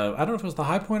 I don't know if it was the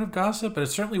high point of gossip, but it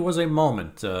certainly was a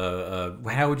moment.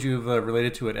 How would you have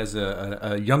related to it as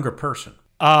a younger person?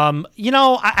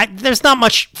 There's not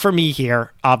much for me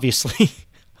here, obviously.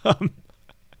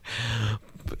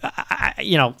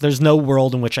 There's no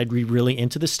world in which I'd be really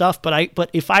into this stuff. But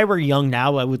if I were young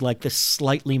now, I would like this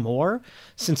slightly more,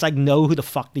 since I'd know who the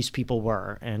fuck these people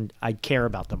were and I'd care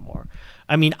about them more.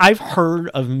 I mean, I've heard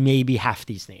of maybe half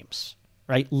these names,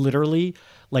 right? Literally,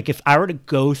 like if I were to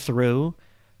go through.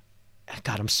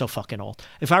 God, I'm so fucking old.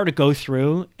 If I were to go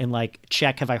through and like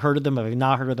check, have I heard of them? Have I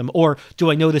not heard of them? Or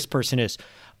do I know this person is?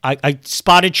 I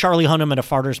spotted Charlie Hunnam at a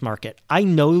farmer's market. I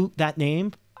know that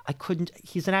name. I couldn't.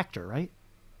 He's an actor, right?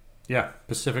 Yeah,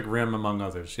 Pacific Rim, among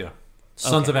others. Yeah,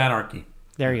 Sons of Anarchy.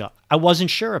 There you go. I wasn't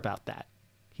sure about that.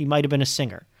 He might have been a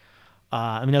singer.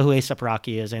 I know who A$AP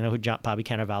Rocky is. I know who Bobby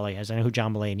Cannavale is. I know who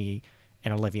John Mulaney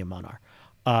and Olivia Munn are.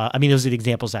 I mean, those are the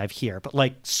examples I have here. But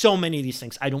like so many of these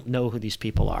things, I don't know who these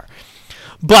people are.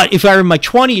 But if I were in my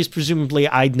 20s, presumably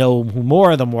I'd know who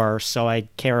more of them were, so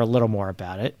I'd care a little more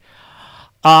about it.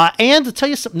 And to tell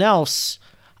you something else,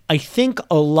 I think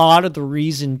a lot of the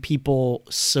reason people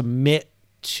submit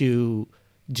to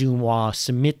Deuxmoi,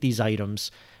 submit these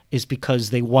items, is because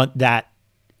they want that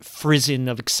frizzen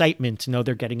of excitement to know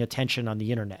they're getting attention on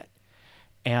the internet.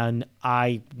 And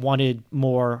I wanted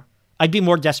more. I'd be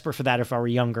more desperate for that if I were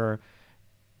younger.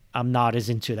 I'm not as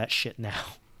into that shit now.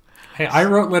 Hey, I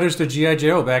wrote letters to G.I.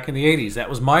 Joe back in the 80s. That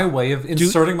was my way of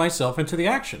inserting myself into the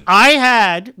action.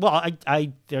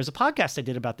 There's a podcast I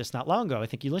did about this not long ago. I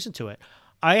think you listened to it.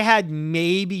 I had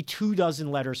maybe 24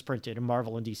 letters printed in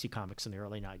Marvel and DC Comics in the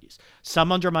early 90s.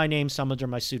 Some under my name, some under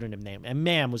my pseudonym name. And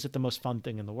man, was it the most fun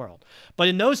thing in the world. But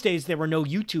in those days, there were no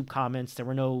YouTube comments. There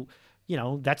were no,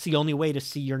 that's the only way to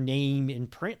see your name in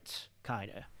print, kind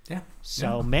of. Yeah.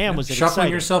 So, man, was it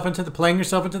shuffling exciting. Playing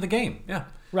yourself into the game. Yeah.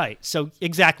 Right. So,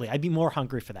 exactly. I'd be more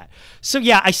hungry for that. So,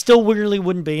 yeah, I still really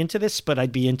wouldn't be into this, but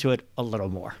I'd be into it a little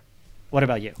more. What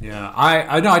about you? Yeah,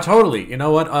 I know. I totally. You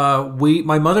know what?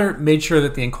 My mother made sure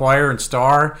that the Enquirer and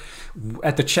Star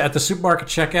at the supermarket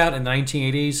checkout in the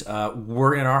 1980s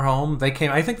were in our home. They came.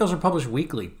 I think those were published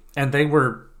weekly, and they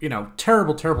were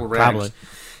terrible rags. Probably.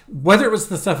 Whether it was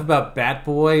the stuff about Bat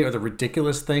Boy or the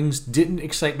ridiculous things didn't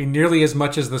excite me nearly as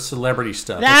much as the celebrity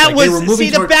stuff.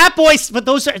 The Bat Boys, but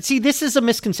this is a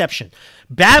misconception.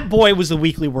 Bat Boy was the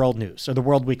Weekly World News or the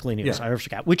World Weekly News, I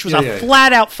forgot, which was a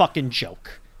flat out fucking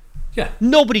joke. Yeah.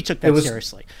 Nobody took that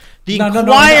seriously. The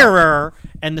Enquirer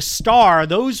and the Star,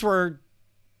 those were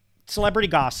celebrity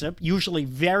gossip, usually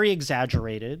very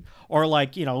exaggerated, or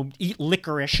like, eat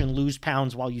licorice and lose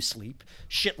pounds while you sleep.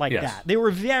 Shit like that. They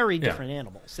were very different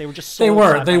animals. They were just so They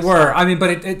were. I mean,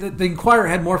 but the Enquirer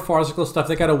had more farcical stuff.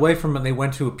 They got away from it and they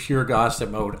went to a pure gossip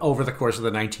mode over the course of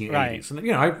the 1980s. Right.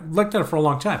 And, I looked at it for a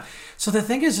long time. So the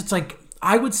thing is, it's like,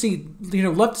 I would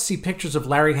love to see pictures of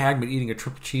Larry Hagman eating a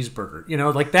triple cheeseburger.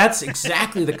 Like that's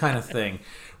exactly the kind of thing,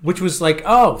 which was like,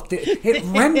 it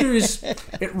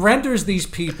renders these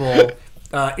people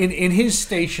in his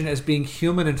station as being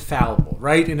human and fallible,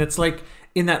 right? And it's like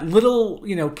in that little,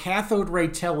 cathode ray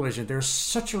television, there's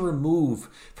such a remove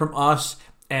from us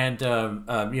and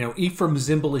Ephraim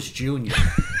Zimbalist Jr.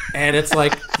 And it's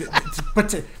like,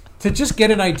 but to just get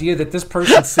an idea that this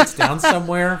person sits down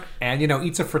somewhere and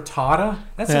eats a frittata,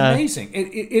 that's amazing.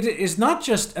 It is not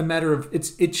just a matter of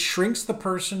it shrinks the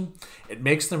person, it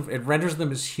renders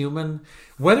them as human.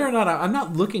 Whether or not I'm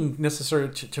not looking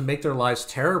necessarily to make their lives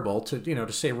terrible,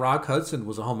 to say Rock Hudson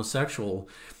was a homosexual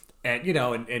and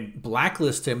and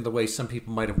blacklist him the way some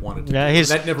people might have wanted to. Yeah,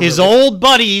 his old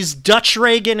buddies Dutch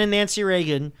Reagan and Nancy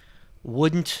Reagan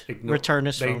wouldn't return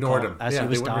his phone call. They ignored him as he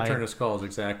was they wouldn't dying. return his calls,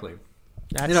 exactly.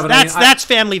 That's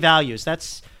family values.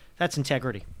 That's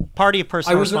integrity. Party of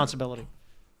personal responsibility.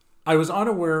 I was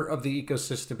unaware of the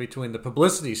ecosystem between the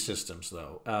publicity systems,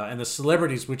 though, and the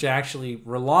celebrities, which actually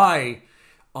rely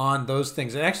on those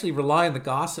things. They actually rely on the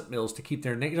gossip mills to keep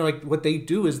their name. Like what they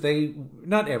do is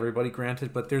not everybody,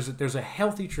 granted, but there's a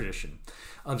healthy tradition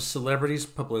of celebrities'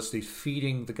 publicity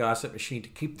feeding the gossip machine to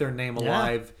keep their name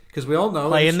alive. Because we all know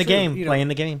play in the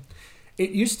game.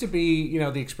 It used to be,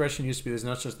 the expression used to be there's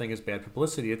no such thing as bad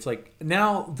publicity. It's like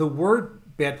now the word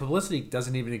bad publicity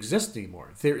doesn't even exist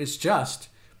anymore. There is just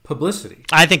publicity.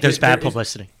 I think there's bad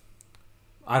publicity.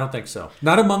 I don't think so.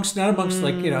 Not amongst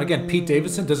like, again, Pete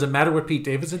Davidson. Does it matter what Pete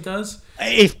Davidson does?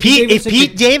 If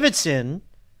Pete Davidson,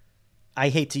 I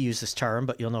hate to use this term,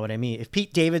 but you'll know what I mean. If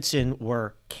Pete Davidson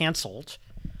were canceled,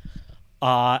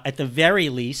 at the very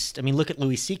least, I mean, look at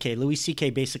Louis C.K. Louis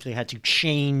C.K. basically had to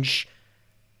change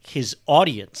his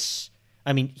audience.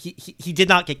 I mean, he did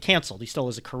not get canceled. He still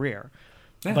has a career.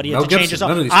 Yeah, but he had to change his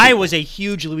audience. I was a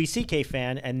huge Louis C.K.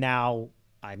 fan, and now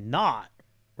I'm not,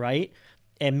 right?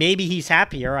 And maybe he's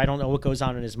happier. I don't know what goes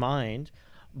on in his mind.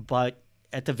 But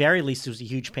at the very least, it was a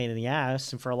huge pain in the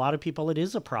ass. And for a lot of people, it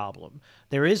is a problem.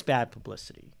 There is bad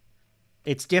publicity.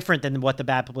 It's different than what the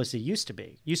bad publicity used to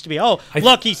be. Used to be,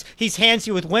 look, he's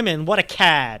handsy with women. What a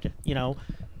cad,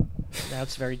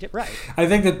 That's very different. Right. I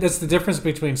think that's the difference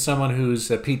between someone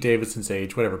who's Pete Davidson's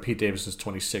age, whatever, Pete Davidson's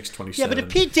 26, 27. Yeah, but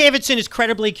if Pete Davidson is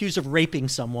credibly accused of raping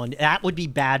someone, that would be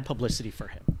bad publicity for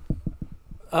him.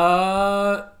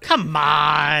 Come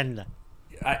on.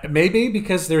 Maybe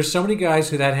because there's so many guys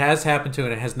who that has happened to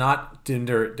and it has not,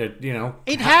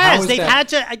 It has. They've had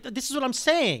to. This is what I'm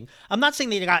saying. I'm not saying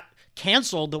they got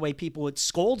canceled the way people with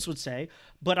scolds would say,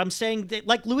 but I'm saying that,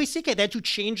 like Louis C.K., they had to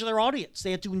change their audience.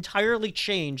 They had to entirely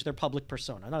change their public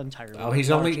persona. Not entirely. Oh, he's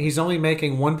only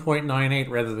making $1.98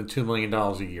 rather than $2 million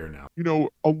a year now.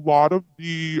 A lot of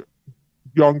the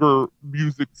younger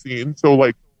music scene. So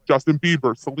like Justin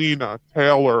Bieber, Selena,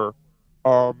 Taylor,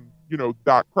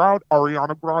 that crowd,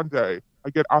 Ariana Grande. I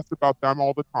get asked about them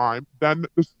all the time. Then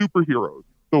the superheroes.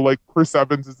 So like Chris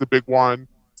Evans is a big one.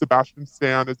 Sebastian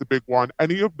Stan is a big one.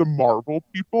 Any of the Marvel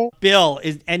people. Bill,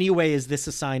 is this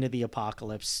a sign of the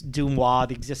apocalypse? Deuxmoi,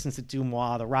 the existence of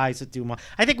Deuxmoi, the rise of Deuxmoi.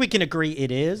 I think we can agree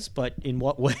it is, but in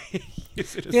what way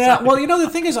is it a sign? Well, the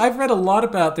thing is, I've read a lot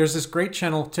about, there's this great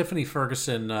channel, Tiffany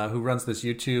Ferguson, who runs this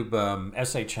YouTube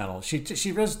essay channel.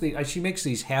 She makes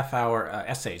these half-hour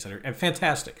essays that are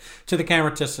fantastic, to the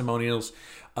camera testimonials.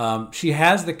 She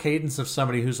has the cadence of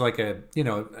somebody who's like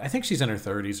I think she's in her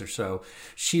 30s or so.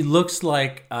 She looks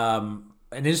like an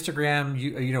Instagram,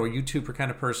 a YouTuber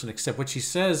kind of person, except what she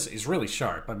says is really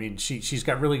sharp. I mean, she's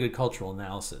got really good cultural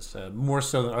analysis, more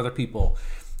so than other people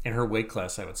in her weight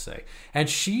class, I would say. And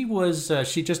she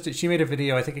made a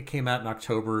video, I think it came out in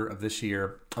October of this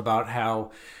year, about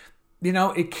how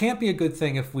it can't be a good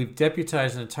thing if we've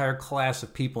deputized an entire class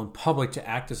of people in public to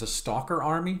act as a stalker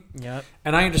army. Yeah.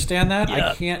 And I understand that. Yep.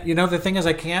 I can't, the thing is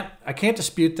I can't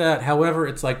dispute that. However,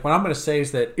 it's like, what I'm going to say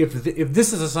is that if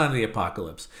this is a sign of the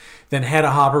apocalypse, then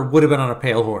Hedda Hopper would have been on a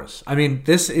pale horse. I mean,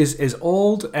 this is as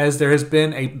old as there has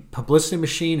been a publicity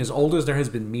machine, as old as there has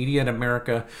been media in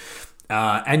America.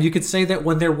 And you could say that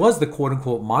when there was the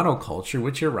quote-unquote monoculture,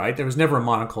 which you're right, there was never a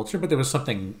monoculture, but there was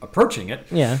something approaching it.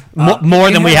 Yeah,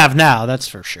 more than we have now, that's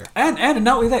for sure. And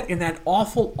not only that, in that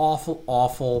awful, awful,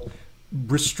 awful,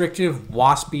 restrictive,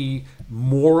 waspy,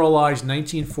 moralized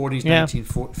 1940s,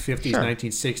 1950s, sure.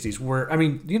 1960s, where, I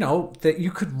mean, that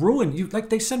you could ruin, like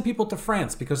they send people to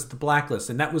France because of the blacklist,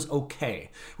 and that was okay.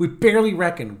 We barely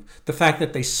reckon the fact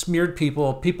that they smeared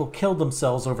people killed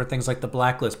themselves over things like the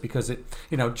blacklist because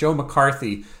Joe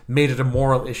McCarthy made it a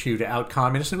moral issue to out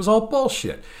communists. It was all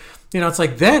bullshit. It's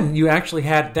like then you actually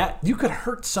had that, you could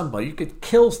hurt somebody, you could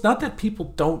kill, not that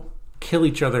people don't kill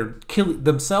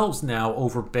themselves now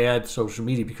over bad social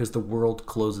media because the world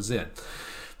closes in.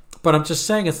 But I'm just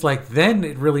saying, it's like then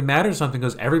it really matters something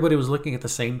because everybody was looking at the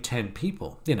same 10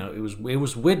 people. It was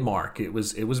Widmark, it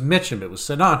was Mitchum, it was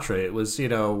Sinatra, it was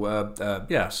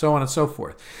so on and so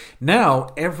forth. Now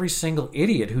every single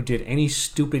idiot who did any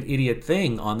stupid idiot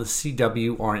thing on the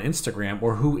CW or on Instagram,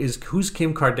 or who's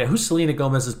Kim Kardashian, who's Selena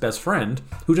Gomez's best friend,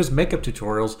 who does makeup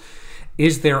tutorials,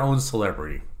 is their own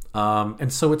celebrity.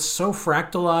 And so it's so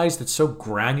fractalized, it's so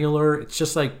granular, it's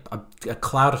just like a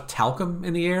cloud of talcum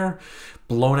in the air,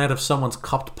 blown out of someone's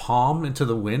cupped palm into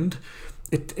the wind.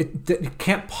 It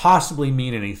can't possibly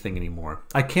mean anything anymore.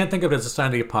 I can't think of it as a sign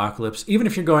of the apocalypse, even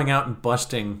if you're going out and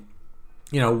busting,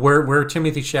 where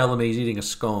Timothy Chalamet is eating a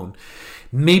scone.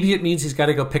 Maybe it means he's got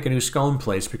to go pick a new scone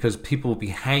place because people will be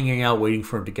hanging out waiting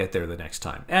for him to get there the next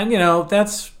time. And,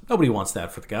 that's... Nobody wants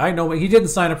that for the guy. No, he didn't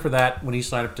sign up for that when he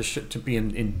signed up to be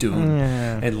in Dune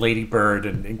and Lady Bird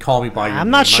and Call Me By Your Name. I'm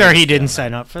not sure he didn't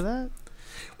sign up for that.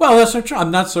 Well, that's not true.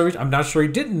 I'm not sure he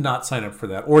did not sign up for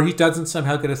that, or he doesn't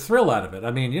somehow get a thrill out of it.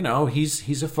 I mean,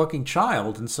 he's a fucking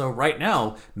child, and so right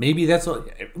now, maybe that's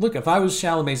look. If I was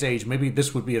Chalamet's age, maybe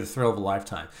this would be the thrill of a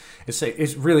lifetime.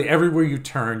 It's really everywhere you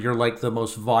turn, you're like the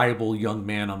most viable young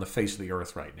man on the face of the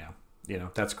earth right now.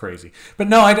 That's crazy. But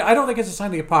no, I don't think it's a sign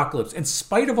of the apocalypse, in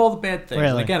spite of all the bad things.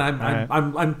 Really? And again,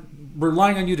 I'm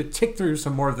relying on you to tick through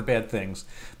some more of the bad things,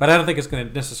 but I don't think it's going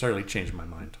to necessarily change my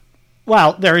mind.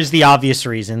 Well, there is the obvious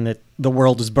reason that the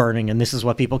world is burning, and this is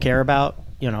what people care about.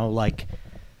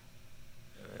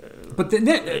 But these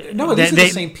are the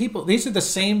same people. These are the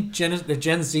same Gen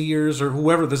Zers or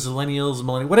whoever, the Zillennials,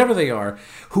 Millennials, whatever they are,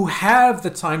 who have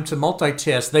the time to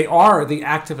multitask. They are the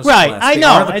activist right, class. I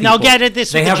know, and I'll get at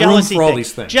this with the jealousy room for all thing.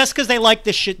 these things. Just because they like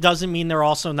this shit doesn't mean they're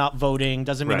also not voting,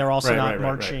 doesn't mean they're also not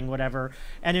marching, whatever.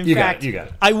 And in fact,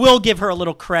 I will give her a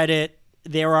little credit.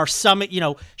 There are some,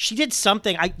 she did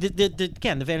something.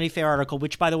 Again, the Vanity Fair article,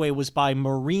 which, by the way, was by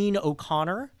Maureen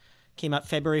O'Connor, came out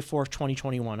February 4th,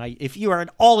 2021. If you are at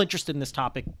all interested in this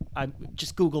topic,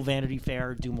 just Google Vanity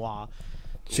Fair Deuxmoi.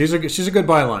 She's a good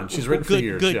byline. She's written for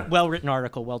years. Good, well-written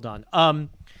article. Well done.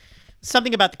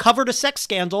 Something about the covered a sex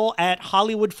scandal at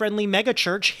Hollywood-friendly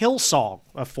megachurch Hillsong,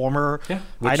 a former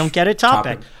I don't get it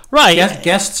topic. Right.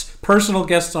 Personal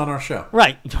guests on our show.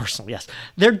 Right. Personal, yes.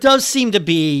 There does seem to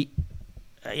be,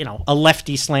 a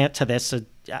lefty slant to this.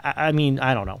 I mean,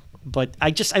 I don't know. But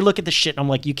I look at the shit and I'm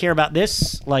like, you care about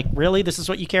this? Like, really? This is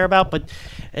what you care about? But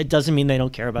it doesn't mean they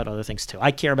don't care about other things, too.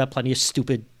 I care about plenty of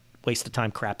stupid, waste of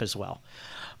time crap as well.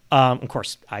 Of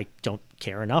course, I don't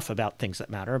care enough about things that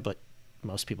matter, but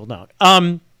most people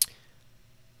don't.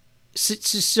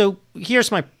 So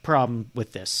here's my problem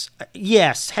with this.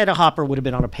 Yes, Hedda Hopper would have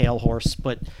been on a pale horse,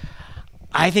 but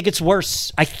I think it's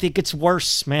worse. I think it's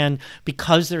worse, man,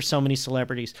 because there's so many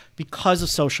celebrities, because of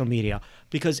social media,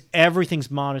 because everything's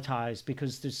monetized,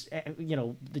 because there's,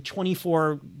 the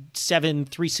 24/7,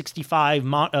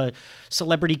 365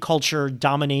 celebrity culture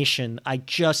domination. I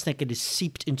just think it has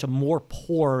seeped into more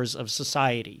pores of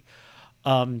society.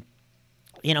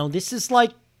 This is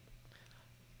like,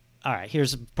 all right,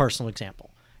 here's a personal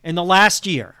example. In the last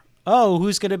year,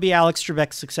 who's going to be Alex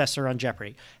Trebek's successor on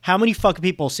Jeopardy? How many fucking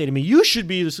people say to me, you should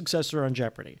be the successor on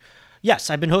Jeopardy? Yes,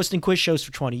 I've been hosting quiz shows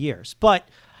for 20 years, but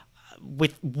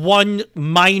with one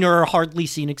minor, hardly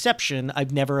seen exception,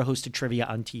 I've never hosted trivia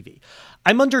on TV.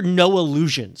 I'm under no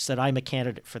illusions that I'm a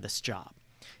candidate for this job,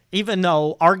 even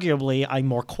though arguably I'm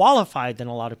more qualified than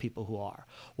a lot of people who are.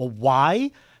 Well,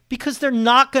 why? Because they're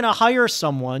not going to hire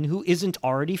someone who isn't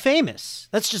already famous.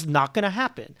 That's just not going to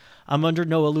happen. I'm under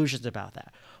no illusions about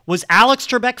that. Was Alex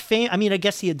Trebek famous? I mean, I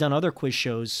guess he had done other quiz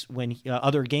shows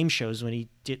other game shows when he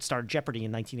started Jeopardy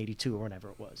in 1982 or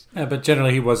whenever it was. Yeah, but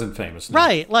generally he wasn't famous. No.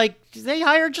 Right. Like, they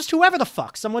hired just whoever the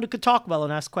fuck, someone who could talk well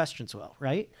and ask questions well,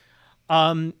 right?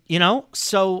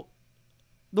 So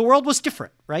the world was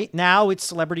different, right? Now it's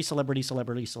celebrity, celebrity,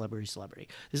 celebrity, celebrity, celebrity.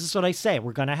 This is what I say.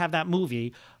 We're going to have that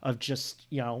movie of just,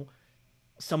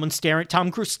 someone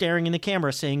Tom Cruise staring in the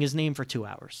camera, saying his name for 2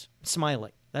 hours,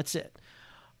 smiling. That's it.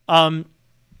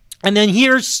 And then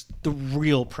here's the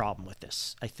real problem with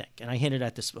this, I think, and I hinted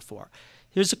at this before.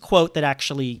 Here's a quote that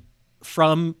actually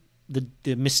from the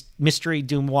Mystery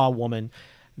Dumois woman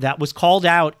that was called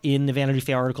out in the Vanity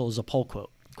Fair article as a poll quote.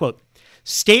 Quote,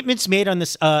 statements made on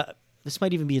this, this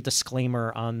might even be a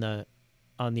disclaimer on the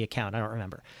account, I don't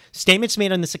remember. Statements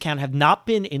made on this account have not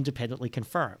been independently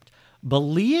confirmed.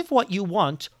 Believe what you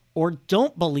want or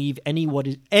don't believe any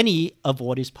of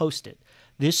what is posted.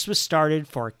 This was started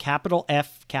for capital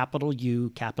F, capital U,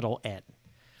 capital N.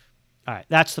 All right,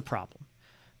 that's the problem.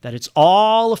 That it's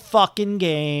all a fucking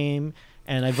game,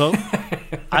 and I vote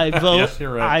Yes,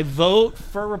 you're right. I vote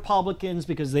for Republicans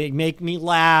because they make me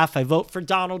laugh. I vote for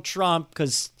Donald Trump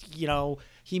because,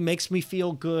 he makes me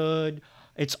feel good.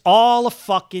 It's all a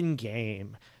fucking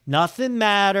game. Nothing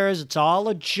matters. It's all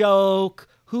a joke.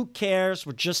 Who cares?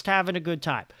 We're just having a good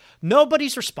time.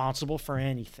 Nobody's responsible for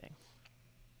anything.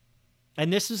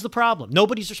 And this is the problem.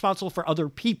 Nobody's responsible for other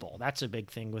people. That's a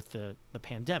big thing with the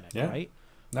pandemic, right?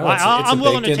 No, I'm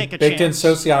willing to take a chance. Baked-in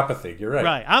sociopathy. You're right.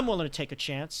 Right. I'm willing to take a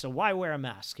chance. So why wear a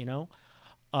mask?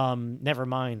 Never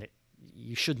mind that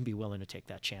you shouldn't be willing to take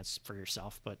that chance for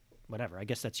yourself. But whatever. I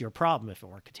guess that's your problem if it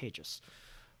weren't contagious.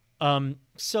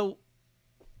 So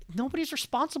nobody's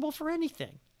responsible for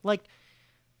anything. Like,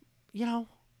 can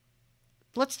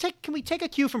we take a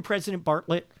cue from President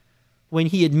Bartlett? When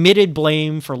he admitted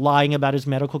blame for lying about his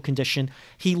medical condition,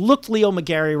 he looked Leo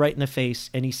McGarry right in the face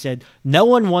and he said, no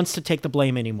one wants to take the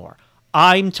blame anymore.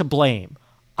 I'm to blame.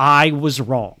 I was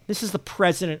wrong. This is the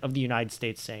president of the United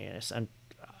States saying this on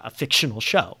a fictional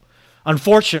show.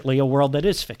 Unfortunately, a world that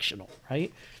is fictional,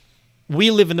 right?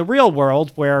 We live in the real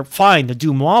world where, fine, the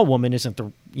Dumois woman isn't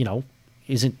to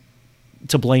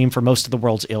blame for most of the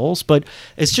world's ills, but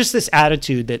it's just this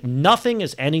attitude that nothing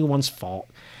is anyone's fault.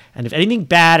 And if anything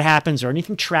bad happens or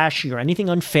anything trashy or anything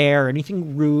unfair or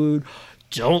anything rude,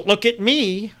 don't look at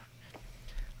me.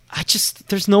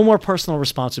 There's no more personal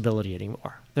responsibility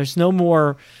anymore. There's no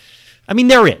more,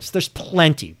 there's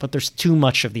plenty, but there's too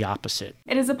much of the opposite.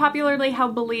 It is a popularly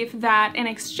held belief that in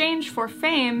exchange for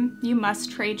fame, you must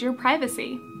trade your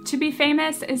privacy. To be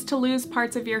famous is to lose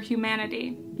parts of your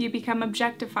humanity. You become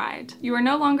objectified. You are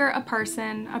no longer a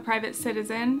person, a private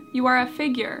citizen. You are a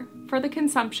figure for the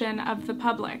consumption of the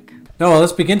public. No,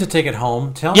 let's begin to take it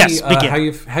home. Tell me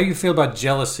how you feel about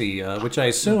jealousy, which I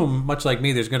assume, much like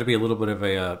me, there's going to be a little bit of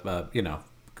a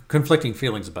conflicting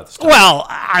feelings about this stuff. Well,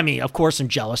 of course I'm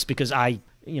jealous because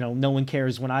no one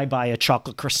cares when I buy a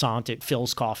chocolate croissant at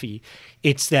Phil's Coffee.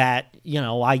 It's that,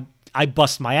 I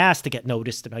bust my ass to get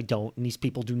noticed and I don't, and these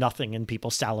people do nothing and people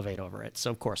salivate over it. So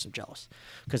of course I'm jealous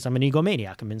because I'm an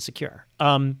egomaniac. I'm insecure.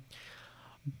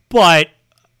 But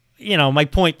my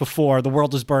point before, the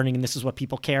world is burning and this is what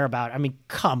people care about.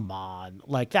 Come on.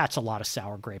 Like, that's a lot of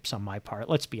sour grapes on my part.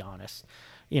 Let's be honest.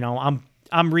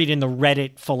 I'm reading the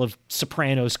Reddit full of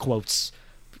Sopranos quotes,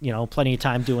 plenty of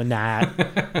time doing that.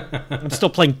 I'm still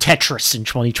playing Tetris in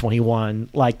 2021.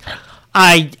 Like,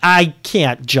 I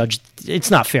can't judge.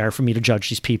 It's not fair for me to judge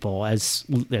these people as,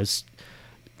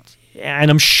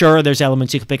 and I'm sure there's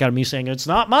elements you could pick out of me saying it's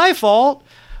not my fault,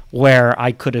 where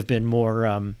I could have been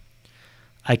more,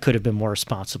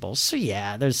 responsible. So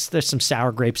yeah, there's some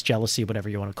sour grapes, jealousy, whatever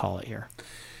you want to call it here.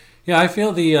 Yeah, I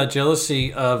feel the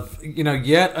jealousy of,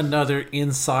 yet another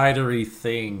insidery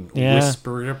thing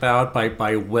whispered about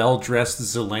by well-dressed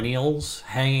zillennials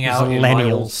hanging out in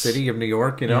my old city of New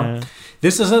York, Yeah.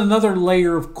 This is another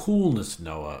layer of coolness,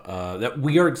 Noah, that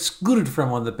we are excluded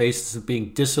from on the basis of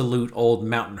being dissolute old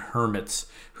mountain hermits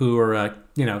who are,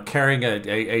 carrying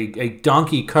a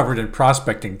donkey covered in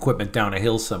prospecting equipment down a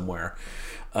hill somewhere.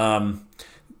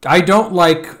 I don't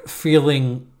like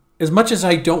feeling... As much as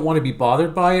I don't want to be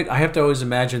bothered by it, I have to always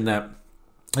imagine that,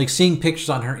 like, seeing pictures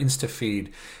on her Insta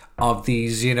feed of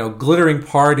these, glittering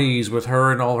parties with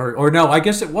her and all her... Or no, I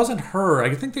guess it wasn't her.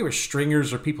 I think they were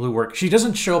stringers or people who work... She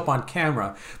doesn't show up on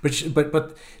camera,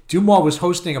 but Dumois was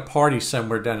hosting a party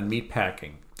somewhere down in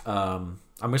Meatpacking. I'm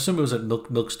assuming it was at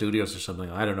Milk Studios or something.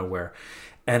 I don't know where.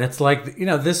 And it's like,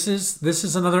 this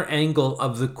is another angle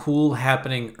of the cool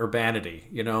happening urbanity.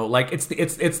 Like it's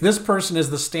this person is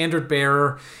the standard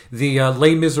bearer, the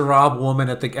Les Miserables woman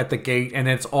at the gate, and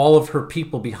it's all of her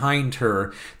people behind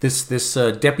her. This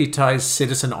deputized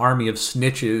citizen army of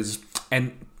snitches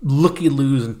and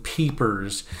looky-loos and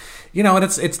peepers. And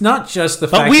it's not just the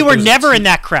fact. But we were never in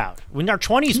that crowd. In our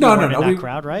 20s, we weren't in that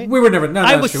crowd, right? We were never. No,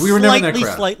 I was we were never in that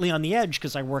crowd. Slightly on the edge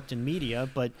because I worked in media,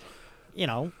 but.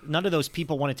 None of those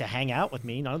people wanted to hang out with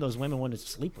me. None of those women wanted to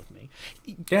sleep with me.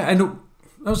 Yeah, and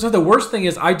so the worst thing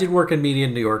is I did work in media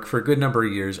in New York for a good number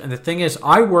of years. And the thing is,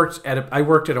 I worked at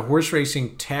a horse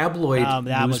racing tabloid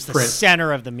that was the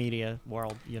center of the media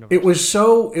world universe. It was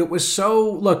so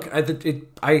look,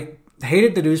 I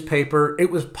hated the newspaper. It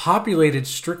was populated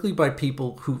strictly by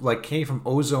people who came from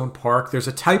Ozone Park. There's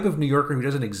a type of New Yorker who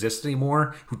doesn't exist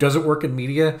anymore, who doesn't work in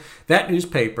media. That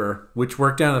newspaper, which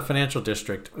worked down in the financial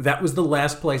district, that was the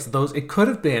last place. It could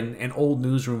have been an old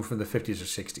newsroom from the 50s or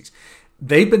 60s.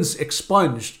 They've been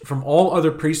expunged from all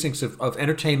other precincts of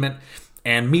entertainment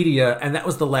and media, and that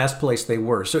was the last place they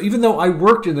were. So even though I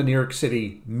worked in the New York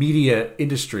City media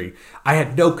industry, I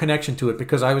had no connection to it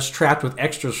because I was trapped with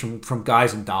extras from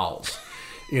Guys and Dolls.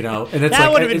 And it's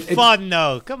that would have been fun,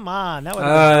 though. Come on, that would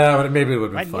have been maybe it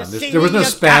would have been fun. There was no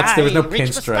spats, there was no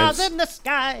pinstripes. In the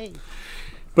sky.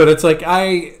 But it's like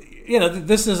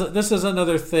this is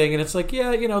another thing, and it's like, the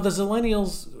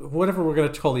zillennials, whatever we're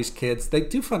going to call these kids, they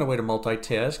do find a way to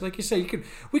multitask. Like you say,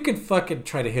 we can fucking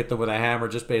try to hit them with a hammer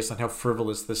just based on how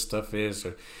frivolous this stuff is,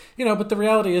 or, but the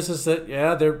reality is that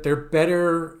they're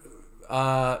better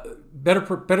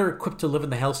equipped to live in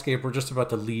the hellscape we're just about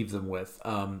to leave them with.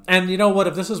 And you know what?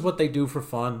 If this is what they do for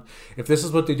fun, if this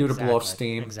is what they do to blow off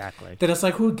steam, then it's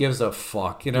like, who gives a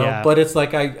fuck, Yeah. But it's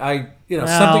like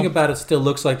something about it still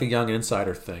looks like the young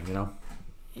insider thing,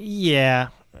 Yeah,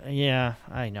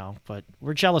 I know, but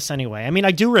we're jealous anyway. I mean,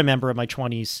 I do remember in my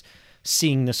 20s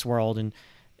seeing this world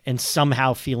and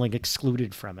somehow feeling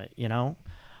excluded from it,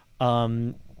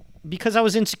 because I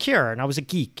was insecure and I was a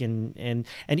geek, and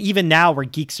even now where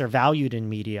geeks are valued in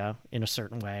media in a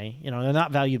certain way, they're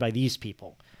not valued by these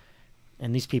people,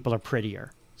 and these people are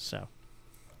prettier, so.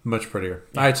 Much prettier.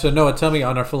 Yeah. All right, so Noah, tell me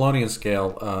on our Felonian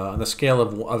scale, on the scale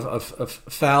of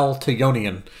foul to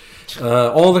Ionian,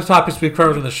 all the topics we've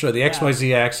covered in the show, the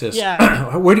XYZ axis,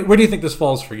 where do you think this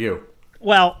falls for you?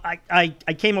 Well, I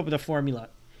came up with a formula.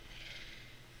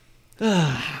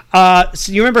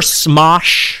 So you remember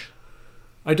Smosh?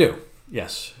 I do,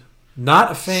 yes.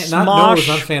 Not a fan. Noah was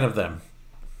not a fan of them.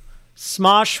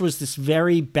 Smosh was this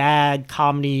very bad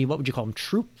comedy. What would you call them?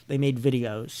 Troupe. They made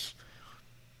videos,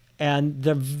 and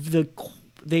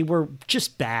they were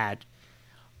just bad.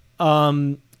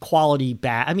 Quality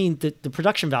bad. I mean, the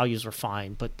production values were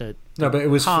fine, but but it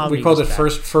was, we called it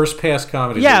first pass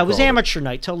comedy. Yeah, it was amateur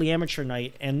night, totally amateur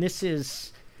night, and this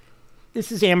is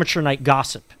amateur night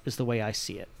gossip, is the way I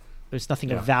see it. There's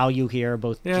nothing of value here,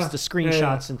 just the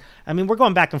screenshots. And I mean, we're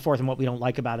going back and forth on what we don't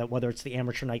like about it, whether it's the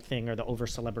amateur night thing or the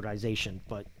over-celebritization,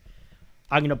 but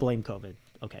I'm going to blame COVID.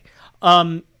 Okay.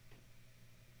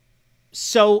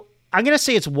 So I'm going to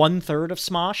say it's 1/3 of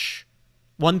Smosh,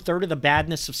 1/3 of the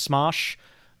badness of Smosh,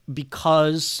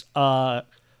 because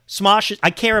Smosh,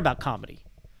 I care about comedy.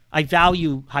 I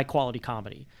value high-quality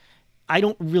comedy. I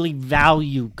don't really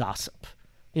value gossip.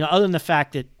 Other than the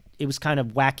fact that it was kind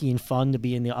of wacky and fun to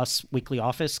be in the Us Weekly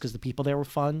office because the people there were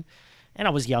fun. And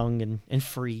I was young and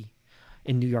free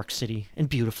in New York City and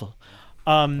beautiful.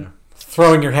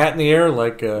 Throwing your hat in the air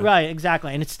like... Right,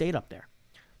 exactly. And it stayed up there.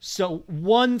 So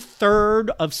 1/3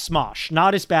 of Smosh.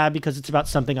 Not as bad because it's about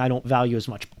something I don't value as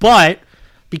much. But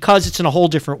because it's in a whole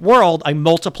different world, I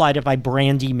multiplied it by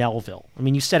Brandy Melville. I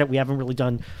mean, you said it. We haven't really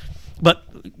done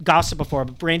gossip before.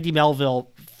 But Brandy Melville...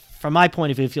 From my point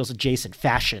of view, it feels adjacent.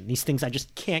 Fashion. These things I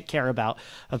just can't care about.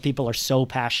 People are so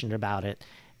passionate about it.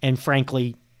 And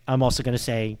frankly, I'm also going to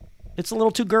say it's a little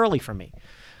too girly for me.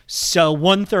 So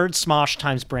 1/3 Smosh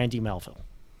times Brandy Melville.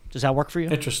 Does that work for you?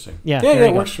 Interesting. Yeah,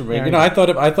 it works for me. You know, I thought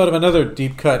of another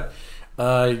deep cut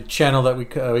channel that we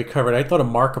covered. I thought of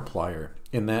Markiplier,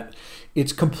 in that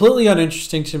it's completely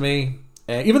uninteresting to me.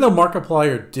 Even though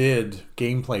Markiplier did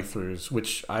game playthroughs,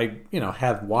 which I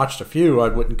have watched a few, I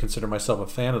wouldn't consider myself a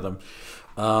fan of them.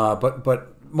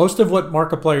 But most of what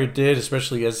Markiplier did,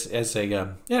 especially as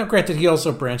a granted he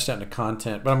also branched out into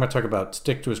content, but I'm going to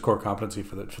stick to his core competency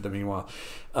for the meanwhile.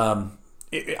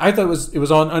 I thought it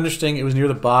was on understanding. It was near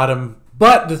the bottom,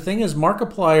 but the thing is,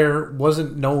 Markiplier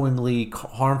wasn't knowingly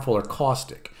harmful or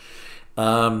caustic.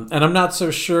 And I'm not so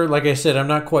sure. Like I said, I'm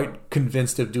not quite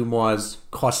convinced of Dumois'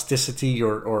 causticity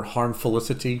or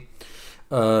harmfulicity.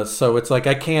 So it's like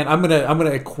I'm gonna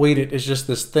equate it as just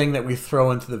this thing that we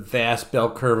throw into the vast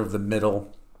bell curve of the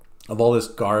middle of all this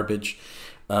garbage.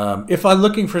 If I'm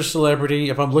looking for celebrity,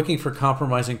 if I'm looking for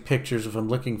compromising pictures, if I'm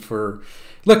looking for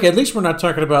at least we're not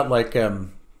talking about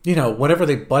whenever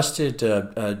they busted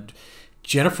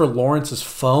Jennifer Lawrence's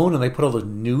phone and they put all the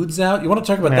nudes out. You want to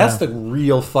talk about that's the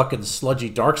real fucking sludgy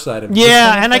dark side of it.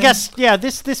 Yeah, and I guess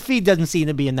this feed doesn't seem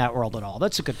to be in that world at all.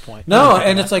 That's a good point. No,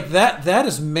 and it's like that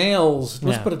is males.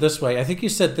 Let's put it this way. I think you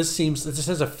said this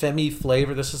has a femme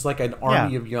flavor. This is like an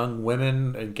army of young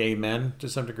women and gay men to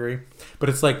some degree. But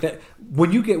it's like that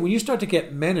when you start to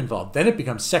get men involved, then it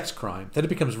becomes sex crime. Then it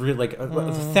becomes real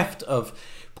a theft of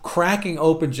cracking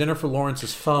open Jennifer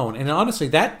Lawrence's phone. And honestly,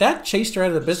 that chased her out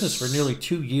of the business for nearly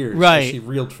 2 years. Right. She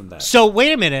reeled from that. So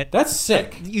wait a minute. That's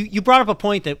sick. You brought up a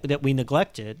point that we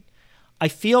neglected. I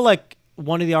feel like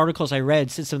one of the articles I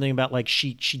read said something about like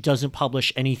she doesn't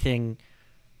publish anything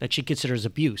that she considers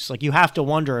abuse. Like you have to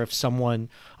wonder if someone,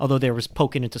 although there was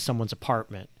poking into someone's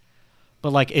apartment,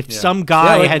 but like if some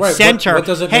guy had sent her, what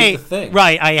does it hey, make the thing?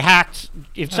 right, I hacked.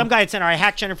 If some guy had sent her, I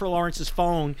hacked Jennifer Lawrence's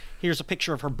phone. Here's a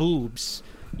picture of her boobs.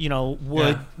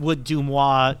 Would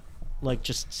Dumois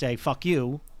just say fuck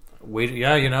you? Who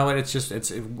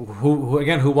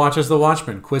watches The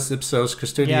Watchmen? Quis ipsos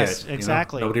custodiet. Yes,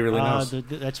 exactly. Nobody really knows.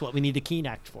 That's what we need the Keen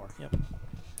Act for. Yep.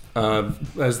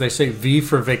 As they say, V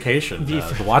for vacation.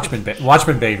 The Watchmen babies.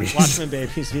 Watchmen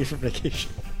babies, V for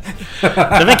vacation.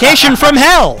 The vacation from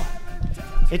hell.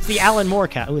 It's the Alan Moore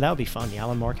cast. Oh, that would be fun. The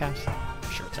Alan Moore cast.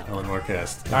 Alan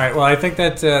Morecast. All right, well, I think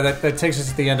that takes us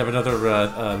to the end of another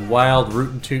wild,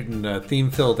 rootin' tootin'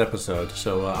 theme-filled episode.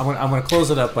 So I'm going to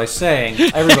close it up by saying,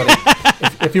 everybody,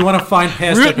 if you want to find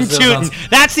past rootin' episodes... Tootin'.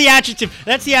 That's the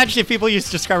adjective people use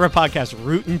to describe our podcast,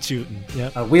 rootin' tootin'.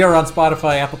 Yep. We are on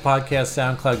Spotify, Apple Podcasts,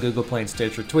 SoundCloud, Google Play, and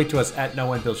Stitcher. Tweet to us at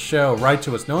NoOneBillShow. Write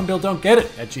to us,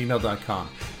 NoOneBillDon'tGetIt at gmail.com.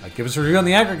 Give us a review on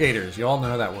the aggregators. You all know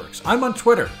how that works. I'm on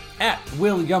Twitter, at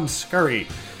William Scurry.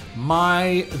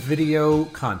 My video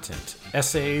content,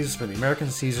 essays for the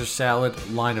American Caesar Salad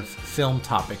line of film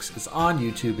topics, is on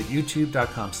YouTube at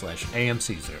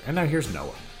youtube.com/amcaesar. And now here's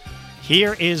Noah.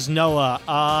 Here is Noah.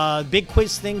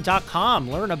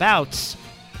 BigQuizThing.com. Learn about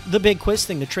the Big Quiz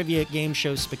Thing, the trivia game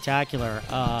show spectacular.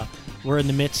 We're in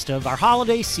the midst of our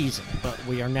holiday season, but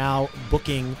we are now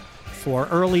booking for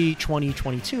early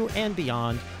 2022 and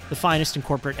beyond the finest in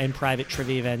corporate and private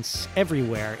trivia events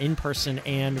everywhere, in person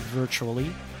and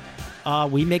virtually.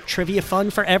 We make trivia fun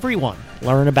for everyone.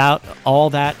 Learn about all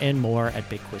that and more at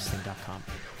BigQuizThing.com.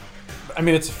 I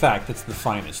mean, it's a fact. It's the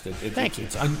finest. Thank you.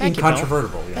 It's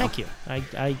incontrovertible. Thank you.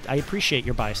 I appreciate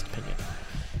your biased opinion.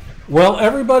 Well,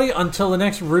 everybody, until the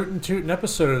next Rootin' Tootin'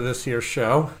 episode of this here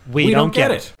show, we don't get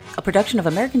it. A production of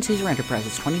American Caesar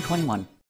Enterprises 2021.